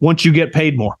table once you get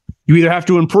paid more. You either have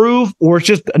to improve or it's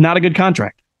just not a good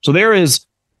contract. So there is,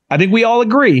 I think we all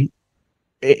agree.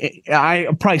 I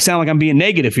probably sound like I'm being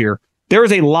negative here. There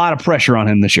is a lot of pressure on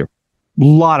him this year. A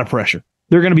lot of pressure.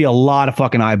 There are going to be a lot of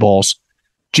fucking eyeballs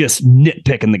just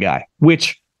nitpicking the guy,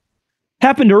 which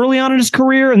Happened early on in his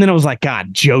career, and then it was like,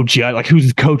 God, Joe Judge, like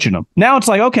who's coaching him? Now it's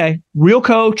like, okay, real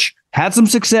coach, had some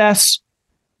success.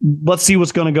 Let's see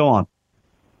what's going to go on.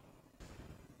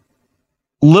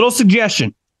 Little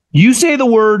suggestion. You say the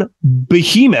word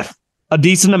behemoth a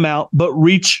decent amount, but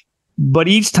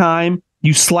each time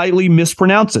you slightly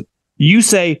mispronounce it. You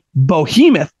say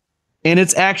behemoth, and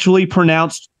it's actually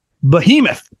pronounced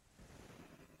behemoth.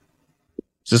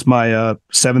 Is this my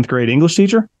 7th grade English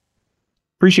teacher?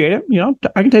 Appreciate it.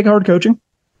 I can take hard coaching.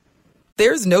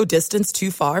 There's no distance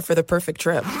too far for the perfect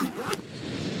trip.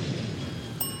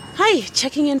 Hi,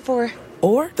 checking in for...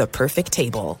 Or the perfect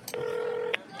table.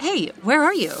 Hey, where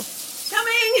are you?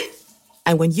 Coming!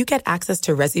 And when you get access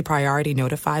to Resi Priority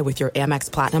Notify with your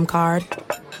Amex Platinum card...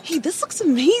 Hey, this looks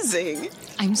amazing.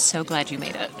 I'm so glad you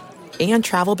made it. And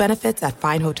travel benefits at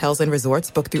fine hotels and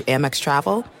resorts booked through Amex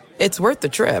Travel, it's worth the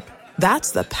trip.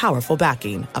 That's the powerful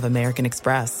backing of American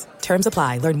Express. Terms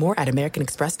apply. Learn more at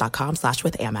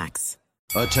americanexpress.com/withAmex.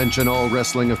 Attention all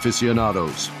wrestling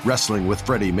aficionados. Wrestling with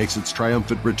Freddie makes its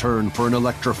triumphant return for an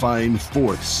electrifying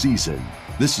 4th season.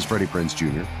 This is Freddie Prinze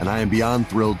Jr., and I am beyond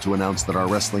thrilled to announce that our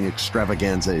wrestling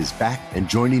extravaganza is back, and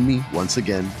joining me once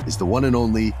again is the one and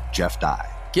only Jeff Dye.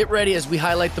 Get ready as we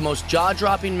highlight the most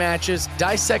jaw-dropping matches,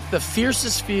 dissect the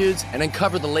fiercest feuds, and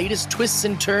uncover the latest twists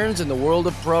and turns in the world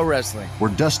of pro wrestling. We're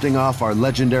dusting off our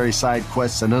legendary side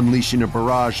quests and unleashing a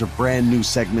barrage of brand new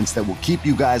segments that will keep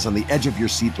you guys on the edge of your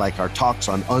seat like our talks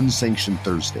on Unsanctioned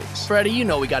Thursdays. Freddie, you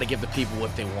know we got to give the people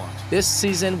what they want. This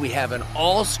season, we have an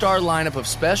all-star lineup of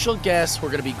special guests who are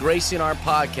going to be gracing our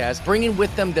podcast, bringing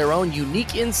with them their own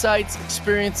unique insights,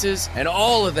 experiences, and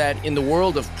all of that in the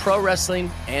world of pro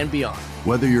wrestling and beyond.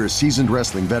 Whether you're a seasoned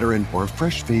wrestling veteran or a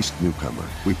fresh-faced newcomer,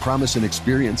 we promise an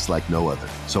experience like no other.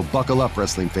 So buckle up,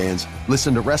 wrestling fans.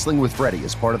 Listen to Wrestling with Freddie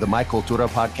as part of the My Cultura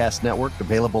Podcast Network,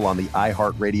 available on the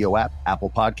iHeartRadio app, Apple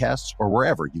Podcasts, or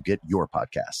wherever you get your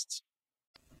podcasts.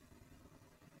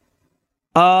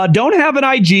 Don't have an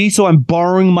IG, so I'm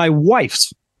borrowing my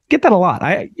wife's. Get that a lot.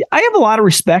 I have a lot of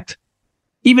respect.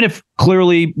 Even if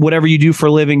clearly whatever you do for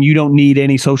a living, you don't need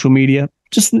any social media.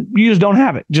 You just don't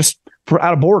have it, just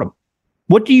out of boredom.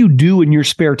 What do you do in your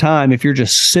spare time if you're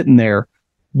just sitting there?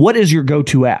 What is your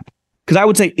go-to app? Because I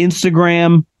would say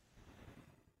Instagram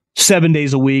 7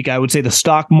 days a week. I would say the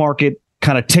stock market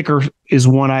kind of ticker is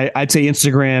one. I'd say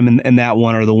Instagram and that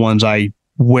one are the ones I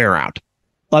wear out.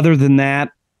 Other than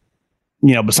that,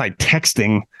 besides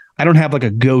texting, I don't have like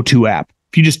a go-to app.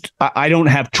 I don't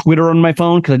have Twitter on my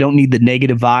phone because I don't need the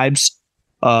negative vibes.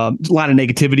 A lot of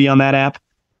negativity on that app.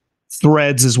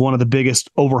 Threads is one of the biggest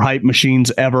overhyped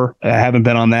machines ever. I haven't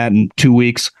been on that in 2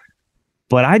 weeks,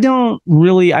 but I don't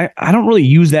really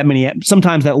use that many apps.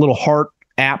 Sometimes that little heart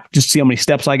app, just to see how many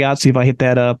steps I got, see if I hit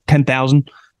that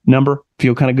 10,000 number,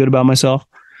 feel kind of good about myself.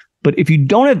 But if you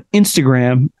don't have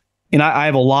Instagram, and I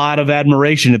have a lot of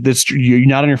admiration if you're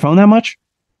not on your phone that much,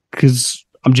 because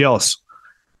I'm jealous.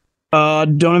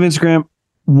 Don't have Instagram.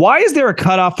 Why is there a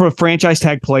cutoff for franchise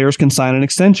tag players can sign an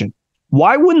extension?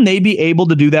 Why wouldn't they be able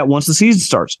to do that once the season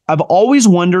starts? I've always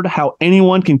wondered how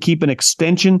anyone can keep an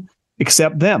extension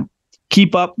except them.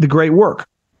 Keep up the great work.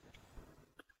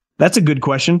 That's a good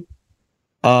question.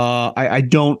 I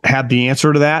don't have the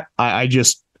answer to that. I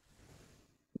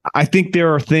think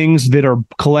there are things that are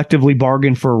collectively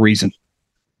bargained for a reason,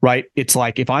 right? It's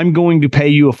like, if I'm going to pay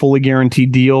you a fully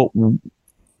guaranteed deal,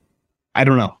 I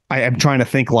don't know. I'm trying to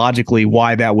think logically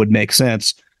why that would make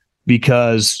sense,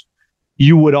 because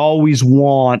you would always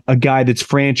want a guy that's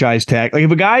franchise tagged. Like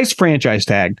if a guy's franchise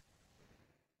tagged,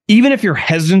 even if you're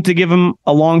hesitant to give him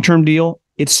a long-term deal,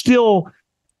 you're still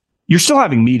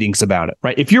having meetings about it,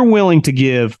 right? If you're willing to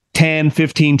give 10,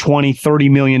 15, 20, $30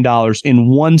 million in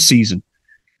one season,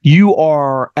 you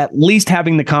are at least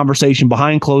having the conversation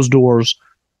behind closed doors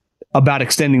about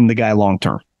extending the guy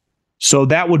long-term. So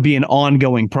that would be an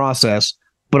ongoing process.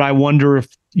 But I wonder if,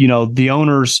 the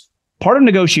owners, part of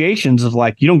negotiations is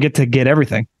like, you don't get to get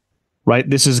everything, right?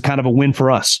 This is kind of a win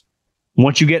for us.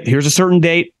 Once here's a certain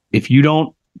date. If you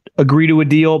don't agree to a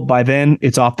deal by then,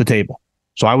 it's off the table.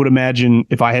 So I would imagine,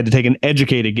 if I had to take an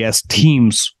educated guess,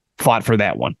 teams fought for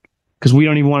that one because we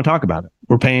don't even want to talk about it.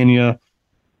 We're paying you.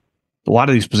 A lot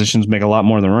of these positions make a lot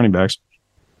more than running backs.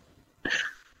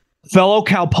 Fellow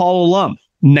Cal Poly alum,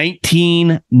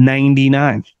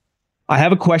 1999. I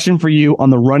have a question for you on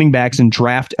the running backs and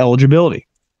draft eligibility.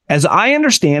 As I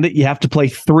understand it, you have to play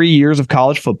 3 years of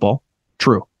college football.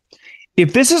 True.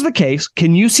 If this is the case,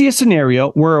 can you see a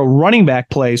scenario where a running back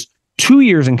plays 2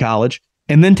 years in college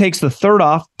and then takes the third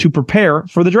off to prepare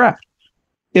for the draft?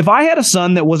 If I had a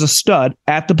son that was a stud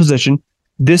at the position,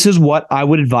 this is what I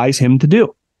would advise him to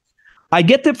do. I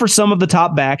get that for some of the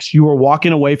top backs, you are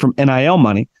walking away from NIL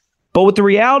money, but with the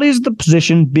realities of the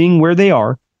position being where they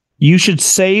are, you should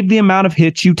save the amount of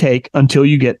hits you take until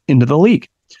you get into the league.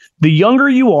 The younger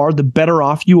you are, the better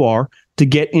off you are to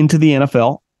get into the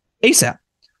NFL ASAP.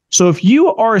 So if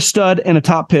you are a stud and a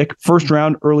top pick, first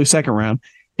round, early second round,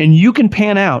 and you can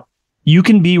pan out, you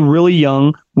can be really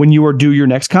young when you are due your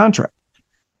next contract.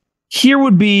 Here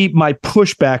would be my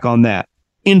pushback on that.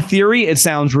 In theory, it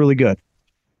sounds really good.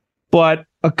 But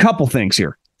a couple things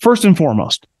here. First and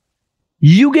foremost,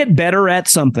 you get better at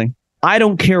something. I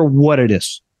don't care what it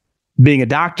is. Being a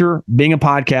doctor, being a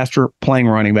podcaster, playing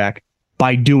running back,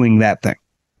 by doing that thing.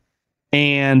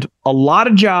 And a lot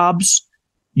of jobs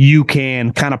you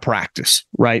can kind of practice,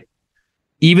 right?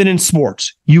 Even in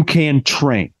sports, you can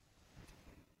train.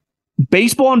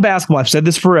 Baseball and basketball, I've said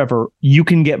this forever, you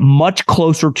can get much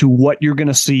closer to what you're going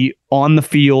to see on the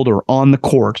field or on the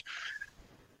court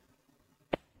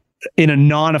in a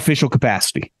non-official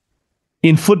capacity.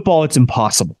 In football, it's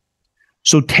impossible.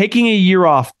 So taking a year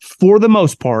off, for the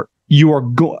most part, you are,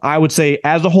 I would say,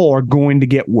 as a whole, are going to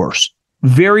get worse.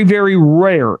 Very, very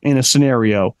rare in a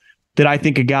scenario that I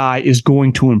think a guy is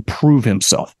going to improve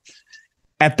himself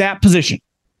at that position,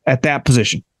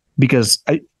 because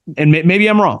and maybe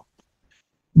I'm wrong,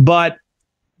 but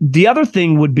the other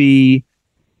thing would be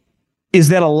is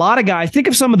that a lot of guys, think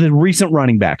of some of the recent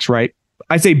running backs, right?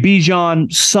 I say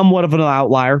Bijan, somewhat of an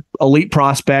outlier, elite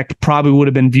prospect, probably would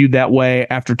have been viewed that way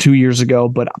after 2 years ago,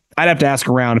 but I'd have to ask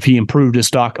around if he improved his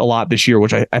stock a lot this year,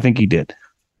 which I think he did.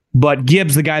 But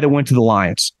Gibbs, the guy that went to the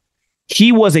Lions,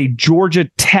 he was a Georgia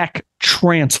Tech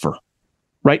transfer,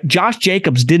 right? Josh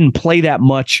Jacobs didn't play that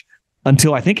much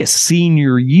until I think his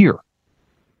senior year.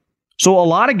 So a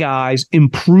lot of guys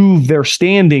improve their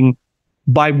standing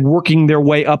by working their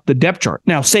way up the depth chart.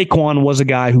 Now, Saquon was a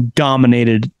guy who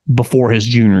dominated before his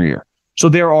junior year. So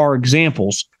there are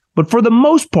examples. But for the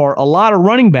most part, a lot of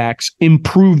running backs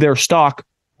improve their stock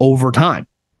over time,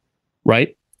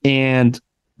 right? And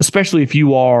especially if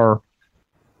you're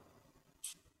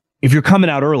coming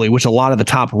out early, which a lot of the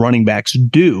top running backs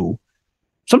do,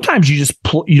 sometimes you just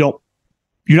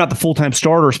you're not the full-time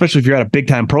starter, especially if you're at a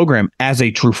big-time program as a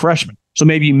true freshman. So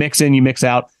maybe you mix in, you mix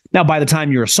out. Now, by the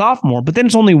time you're a sophomore, but then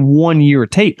it's only 1 year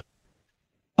tape.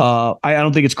 I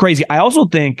don't think it's crazy. I also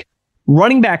think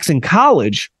running backs in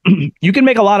college, you can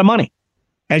make a lot of money.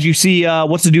 As you see,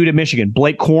 what's the dude at Michigan?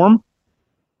 Blake Corum.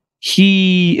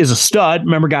 He is a stud.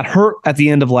 Remember, got hurt at the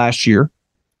end of last year.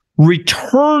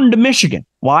 Returned to Michigan.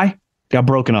 Why? Got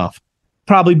broken off.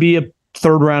 Probably be a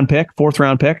third-round pick,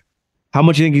 fourth-round pick. How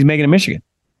much do you think he's making in Michigan?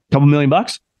 A couple $1 million,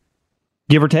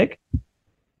 give or take.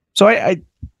 So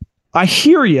I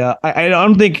hear you. I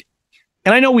don't think,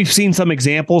 and I know we've seen some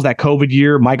examples that COVID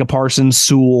year, Micah Parsons,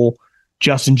 Sewell,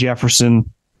 Justin Jefferson.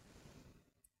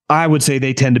 I would say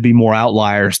they tend to be more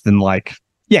outliers than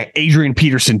Adrian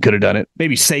Peterson could have done it.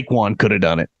 Maybe Saquon could have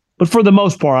done it. But for the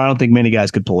most part, I don't think many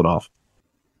guys could pull it off.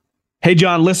 Hey,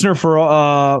 John, listener for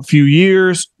a few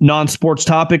years, non-sports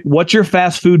topic. What's your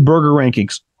fast food burger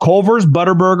rankings? Culver's,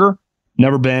 Butterburger,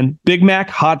 never been. Big Mac,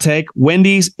 hot take.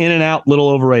 Wendy's, In-N-Out, little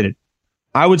overrated.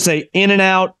 I would say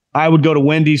In-N-Out. I would go to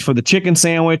Wendy's for the chicken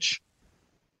sandwich.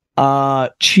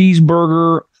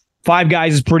 Cheeseburger. Five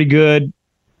Guys is pretty good.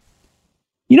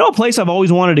 You know a place I've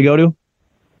always wanted to go to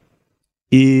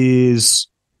is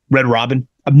Red Robin.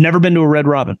 I've never been to a Red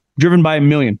Robin. Driven by a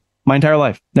million my entire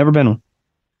life. Never been one.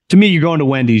 To me, you're going to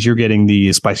Wendy's, you're getting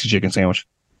the spicy chicken sandwich.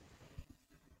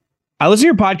 I listen to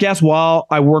your podcast while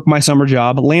I work my summer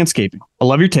job, landscaping. I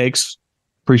love your takes.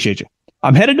 Appreciate you.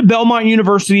 I'm headed to Belmont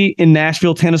University in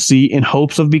Nashville, Tennessee, in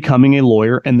hopes of becoming a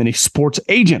lawyer and then a sports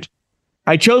agent.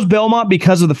 I chose Belmont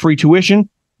because of the free tuition,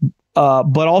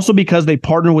 but also because they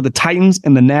partner with the Titans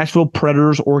and the Nashville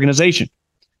Predators organization.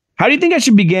 How do you think I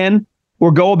should begin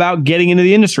or go about getting into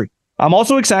the industry? I'm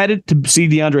also excited to see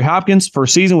DeAndre Hopkins for a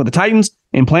season with the Titans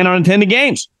and plan on attending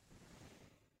games.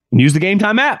 And use the Game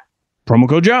Time app. Promo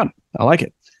code John. I like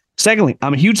it. Secondly,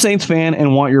 I'm a huge Saints fan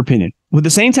and want your opinion. With the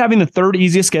Saints having the third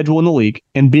easiest schedule in the league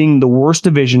and being the worst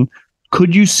division,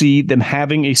 could you see them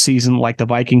having a season like the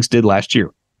Vikings did last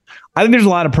year? I think there's a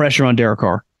lot of pressure on Derek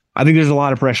Carr. I think there's a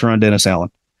lot of pressure on Dennis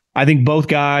Allen. I think both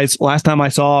guys, last time I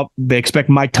saw, they expect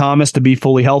Mike Thomas to be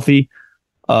fully healthy.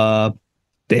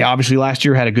 They obviously last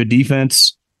year had a good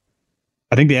defense.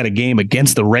 I think they had a game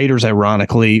against the Raiders,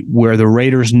 ironically, where the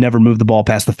Raiders never moved the ball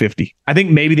past the 50. I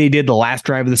think maybe they did the last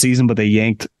drive of the season, but they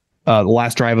yanked the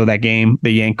last drive of that game.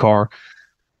 They yanked Carr.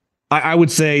 I would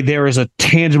say there is a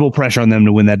tangible pressure on them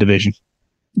to win that division.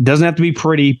 It doesn't have to be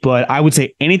pretty, but I would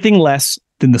say anything less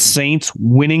than the Saints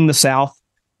winning the South,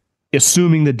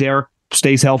 assuming that Derek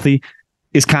stays healthy,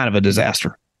 is kind of a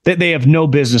disaster. They have no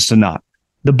business to not.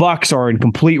 The Bucs are in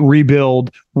complete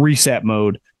rebuild, reset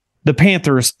mode. The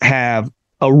Panthers have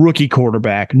a rookie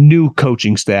quarterback, new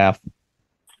coaching staff.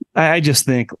 I just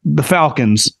think the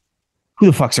Falcons, who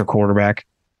the fuck's their quarterback?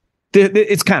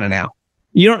 It's kind of now.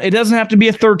 It doesn't have to be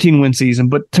a 13-win season,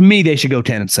 but to me, they should go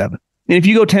 10-7. And if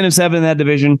you go 10-7 in that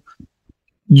division,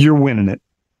 you're winning it.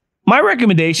 My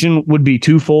recommendation would be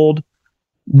twofold.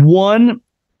 One,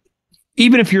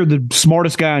 even if you're the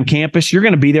smartest guy on campus, you're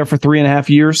going to be there for 3.5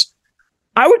 years.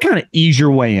 I would kind of ease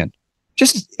your way in.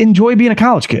 Just enjoy being a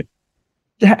college kid.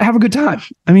 Have a good time.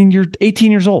 I mean, you're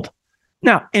 18 years old.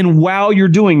 Now, and while you're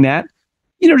doing that,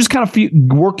 just kind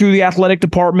of work through the athletic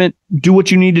department, do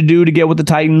what you need to do to get with the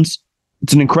Titans.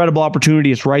 It's an incredible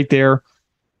opportunity. It's right there.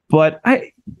 But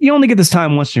you only get this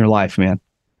time once in your life, man.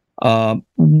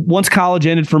 Once college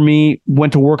ended for me,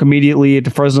 went to work immediately at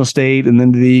the Fresno State and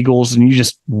then to the Eagles, and you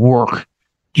just work.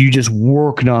 You just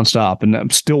work nonstop, and I'm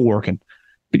still working.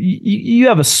 But you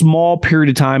have a small period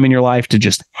of time in your life to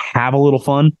just have a little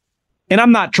fun. And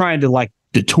I'm not trying to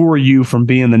detour you from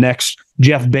being the next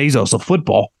Jeff Bezos of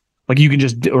football. You can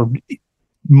just, or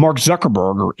Mark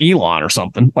Zuckerberg or Elon or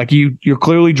something. You're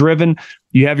clearly driven.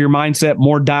 You have your mindset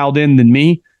more dialed in than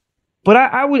me. But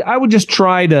I would just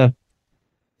try to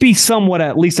be somewhat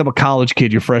at least of a college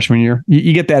kid your freshman year.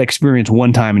 You get that experience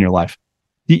one time in your life.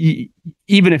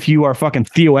 Even if you are fucking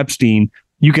Theo Epstein,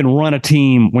 you can run a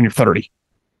team when you're 30.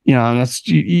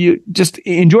 You just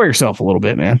enjoy yourself a little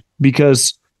bit, man,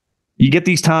 because you get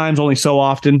these times only so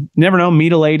often. You never know,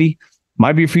 meet a lady,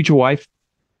 might be your future wife.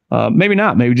 Maybe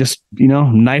not, maybe just,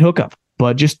 night hookup,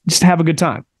 but just have a good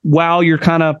time while you're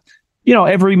kind of,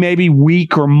 every maybe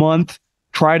week or month,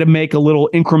 try to make a little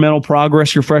incremental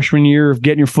progress your freshman year of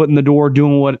getting your foot in the door,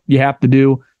 doing what you have to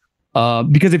do.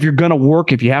 Because if you're going to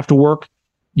work, if you have to work,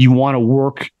 you want to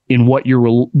work in what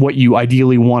you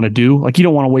ideally want to do. You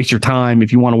don't want to waste your time.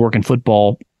 If you want to work in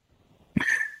football,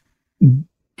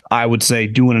 I would say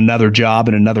doing another job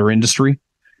in another industry.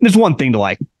 And it's one thing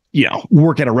to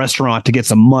work at a restaurant to get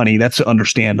some money. That's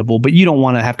understandable, but you don't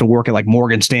want to have to work at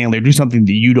Morgan Stanley or do something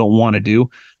that you don't want to do.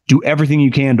 Do everything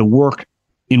you can to work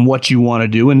in what you want to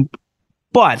do.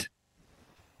 But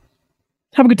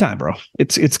have a good time, bro.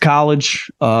 It's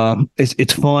college.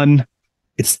 It's fun.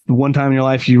 It's the one time in your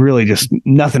life you really just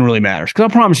nothing really matters. Because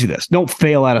I promise you this: don't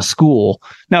fail out of school.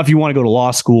 Now, if you want to go to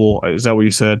law school, is that what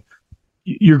you said?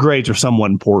 Your grades are somewhat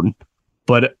important,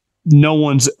 but no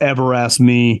one's ever asked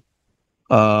me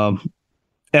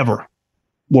ever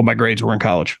what my grades were in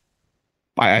college.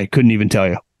 I couldn't even tell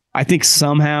you. I think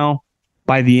somehow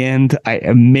by the end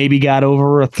I maybe got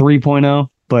over a 3.0,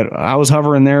 but I was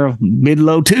hovering there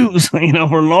mid-low twos, for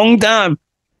a long time.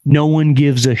 No one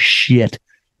gives a shit.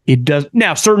 It does.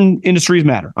 Now, certain industries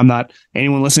matter. I'm not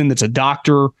anyone listening that's a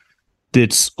doctor,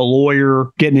 that's a lawyer,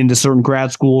 getting into certain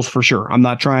grad schools for sure. I'm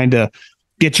not trying to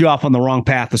get you off on the wrong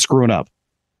path of screwing up.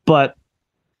 But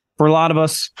for a lot of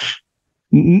us,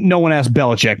 no one asked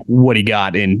Belichick what he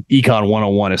got in Econ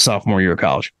 101 his sophomore year of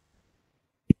college.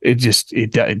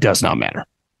 It does not matter.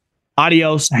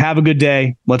 Adios. Have a good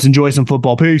day. Let's enjoy some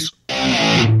football. Peace.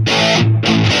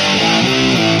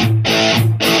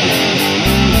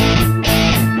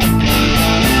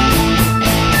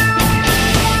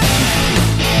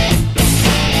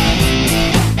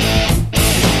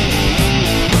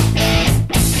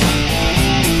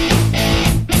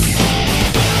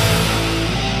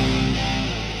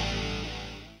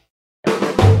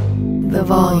 The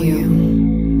volume.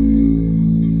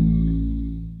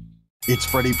 It's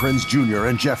Freddie Prinze Jr.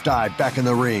 and Jeff Dye back in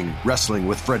the ring. Wrestling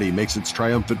with Freddie makes its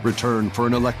triumphant return for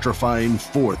an electrifying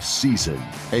 4th season.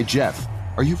 Hey, Jeff,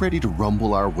 are you ready to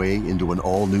rumble our way into an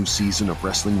all-new season of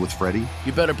Wrestling with Freddie?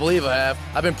 You better believe I have.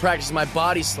 I've been practicing my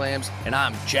body slams, and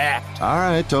I'm jacked. All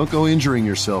right, don't go injuring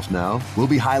yourself now. We'll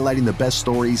be highlighting the best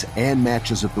stories and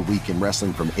matches of the week in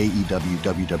wrestling from AEW,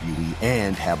 WWE,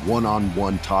 and have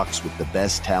one-on-one talks with the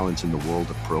best talents in the world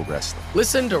of pro wrestling.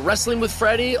 Listen to Wrestling with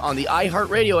Freddie on the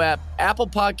iHeartRadio app, Apple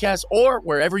Podcasts, or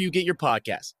wherever you get your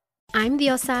podcasts. I'm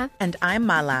Diosa. And I'm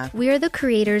Mala. We are the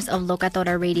creators of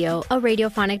Locatora Radio, a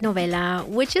radiophonic novela,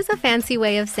 which is a fancy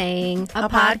way of saying a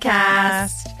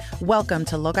podcast. Welcome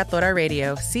to Locatora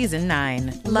Radio, Season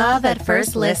 9. Love at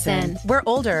first listen. We're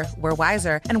older, we're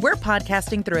wiser, and we're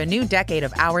podcasting through a new decade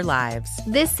of our lives.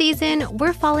 This season,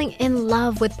 we're falling in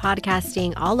love with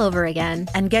podcasting all over again.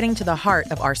 And getting to the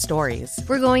heart of our stories.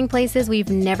 We're going places we've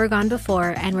never gone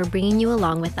before, and we're bringing you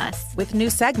along with us. With new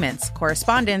segments,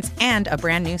 correspondence, and a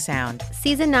brand new sound.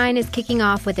 Season 9 is kicking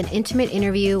off with an intimate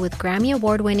interview with Grammy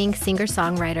Award-winning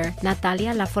singer-songwriter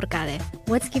Natalia Lafourcade.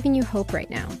 What's giving you hope right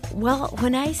now? Well,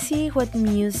 when I see what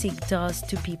music does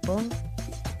to people,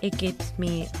 it gives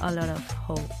me a lot of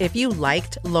hope. If you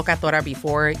liked Locatora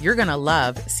before, you're going to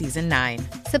love Season 9.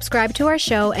 Subscribe to our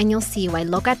show and you'll see why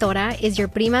Locatora is your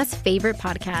prima's favorite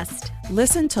podcast.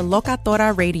 Listen to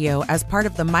Locatora Radio as part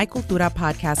of the My Cultura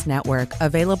Podcast Network,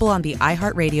 available on the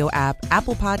iHeartRadio app,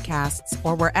 Apple Podcasts,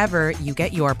 or wherever you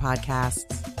get your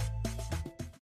podcasts.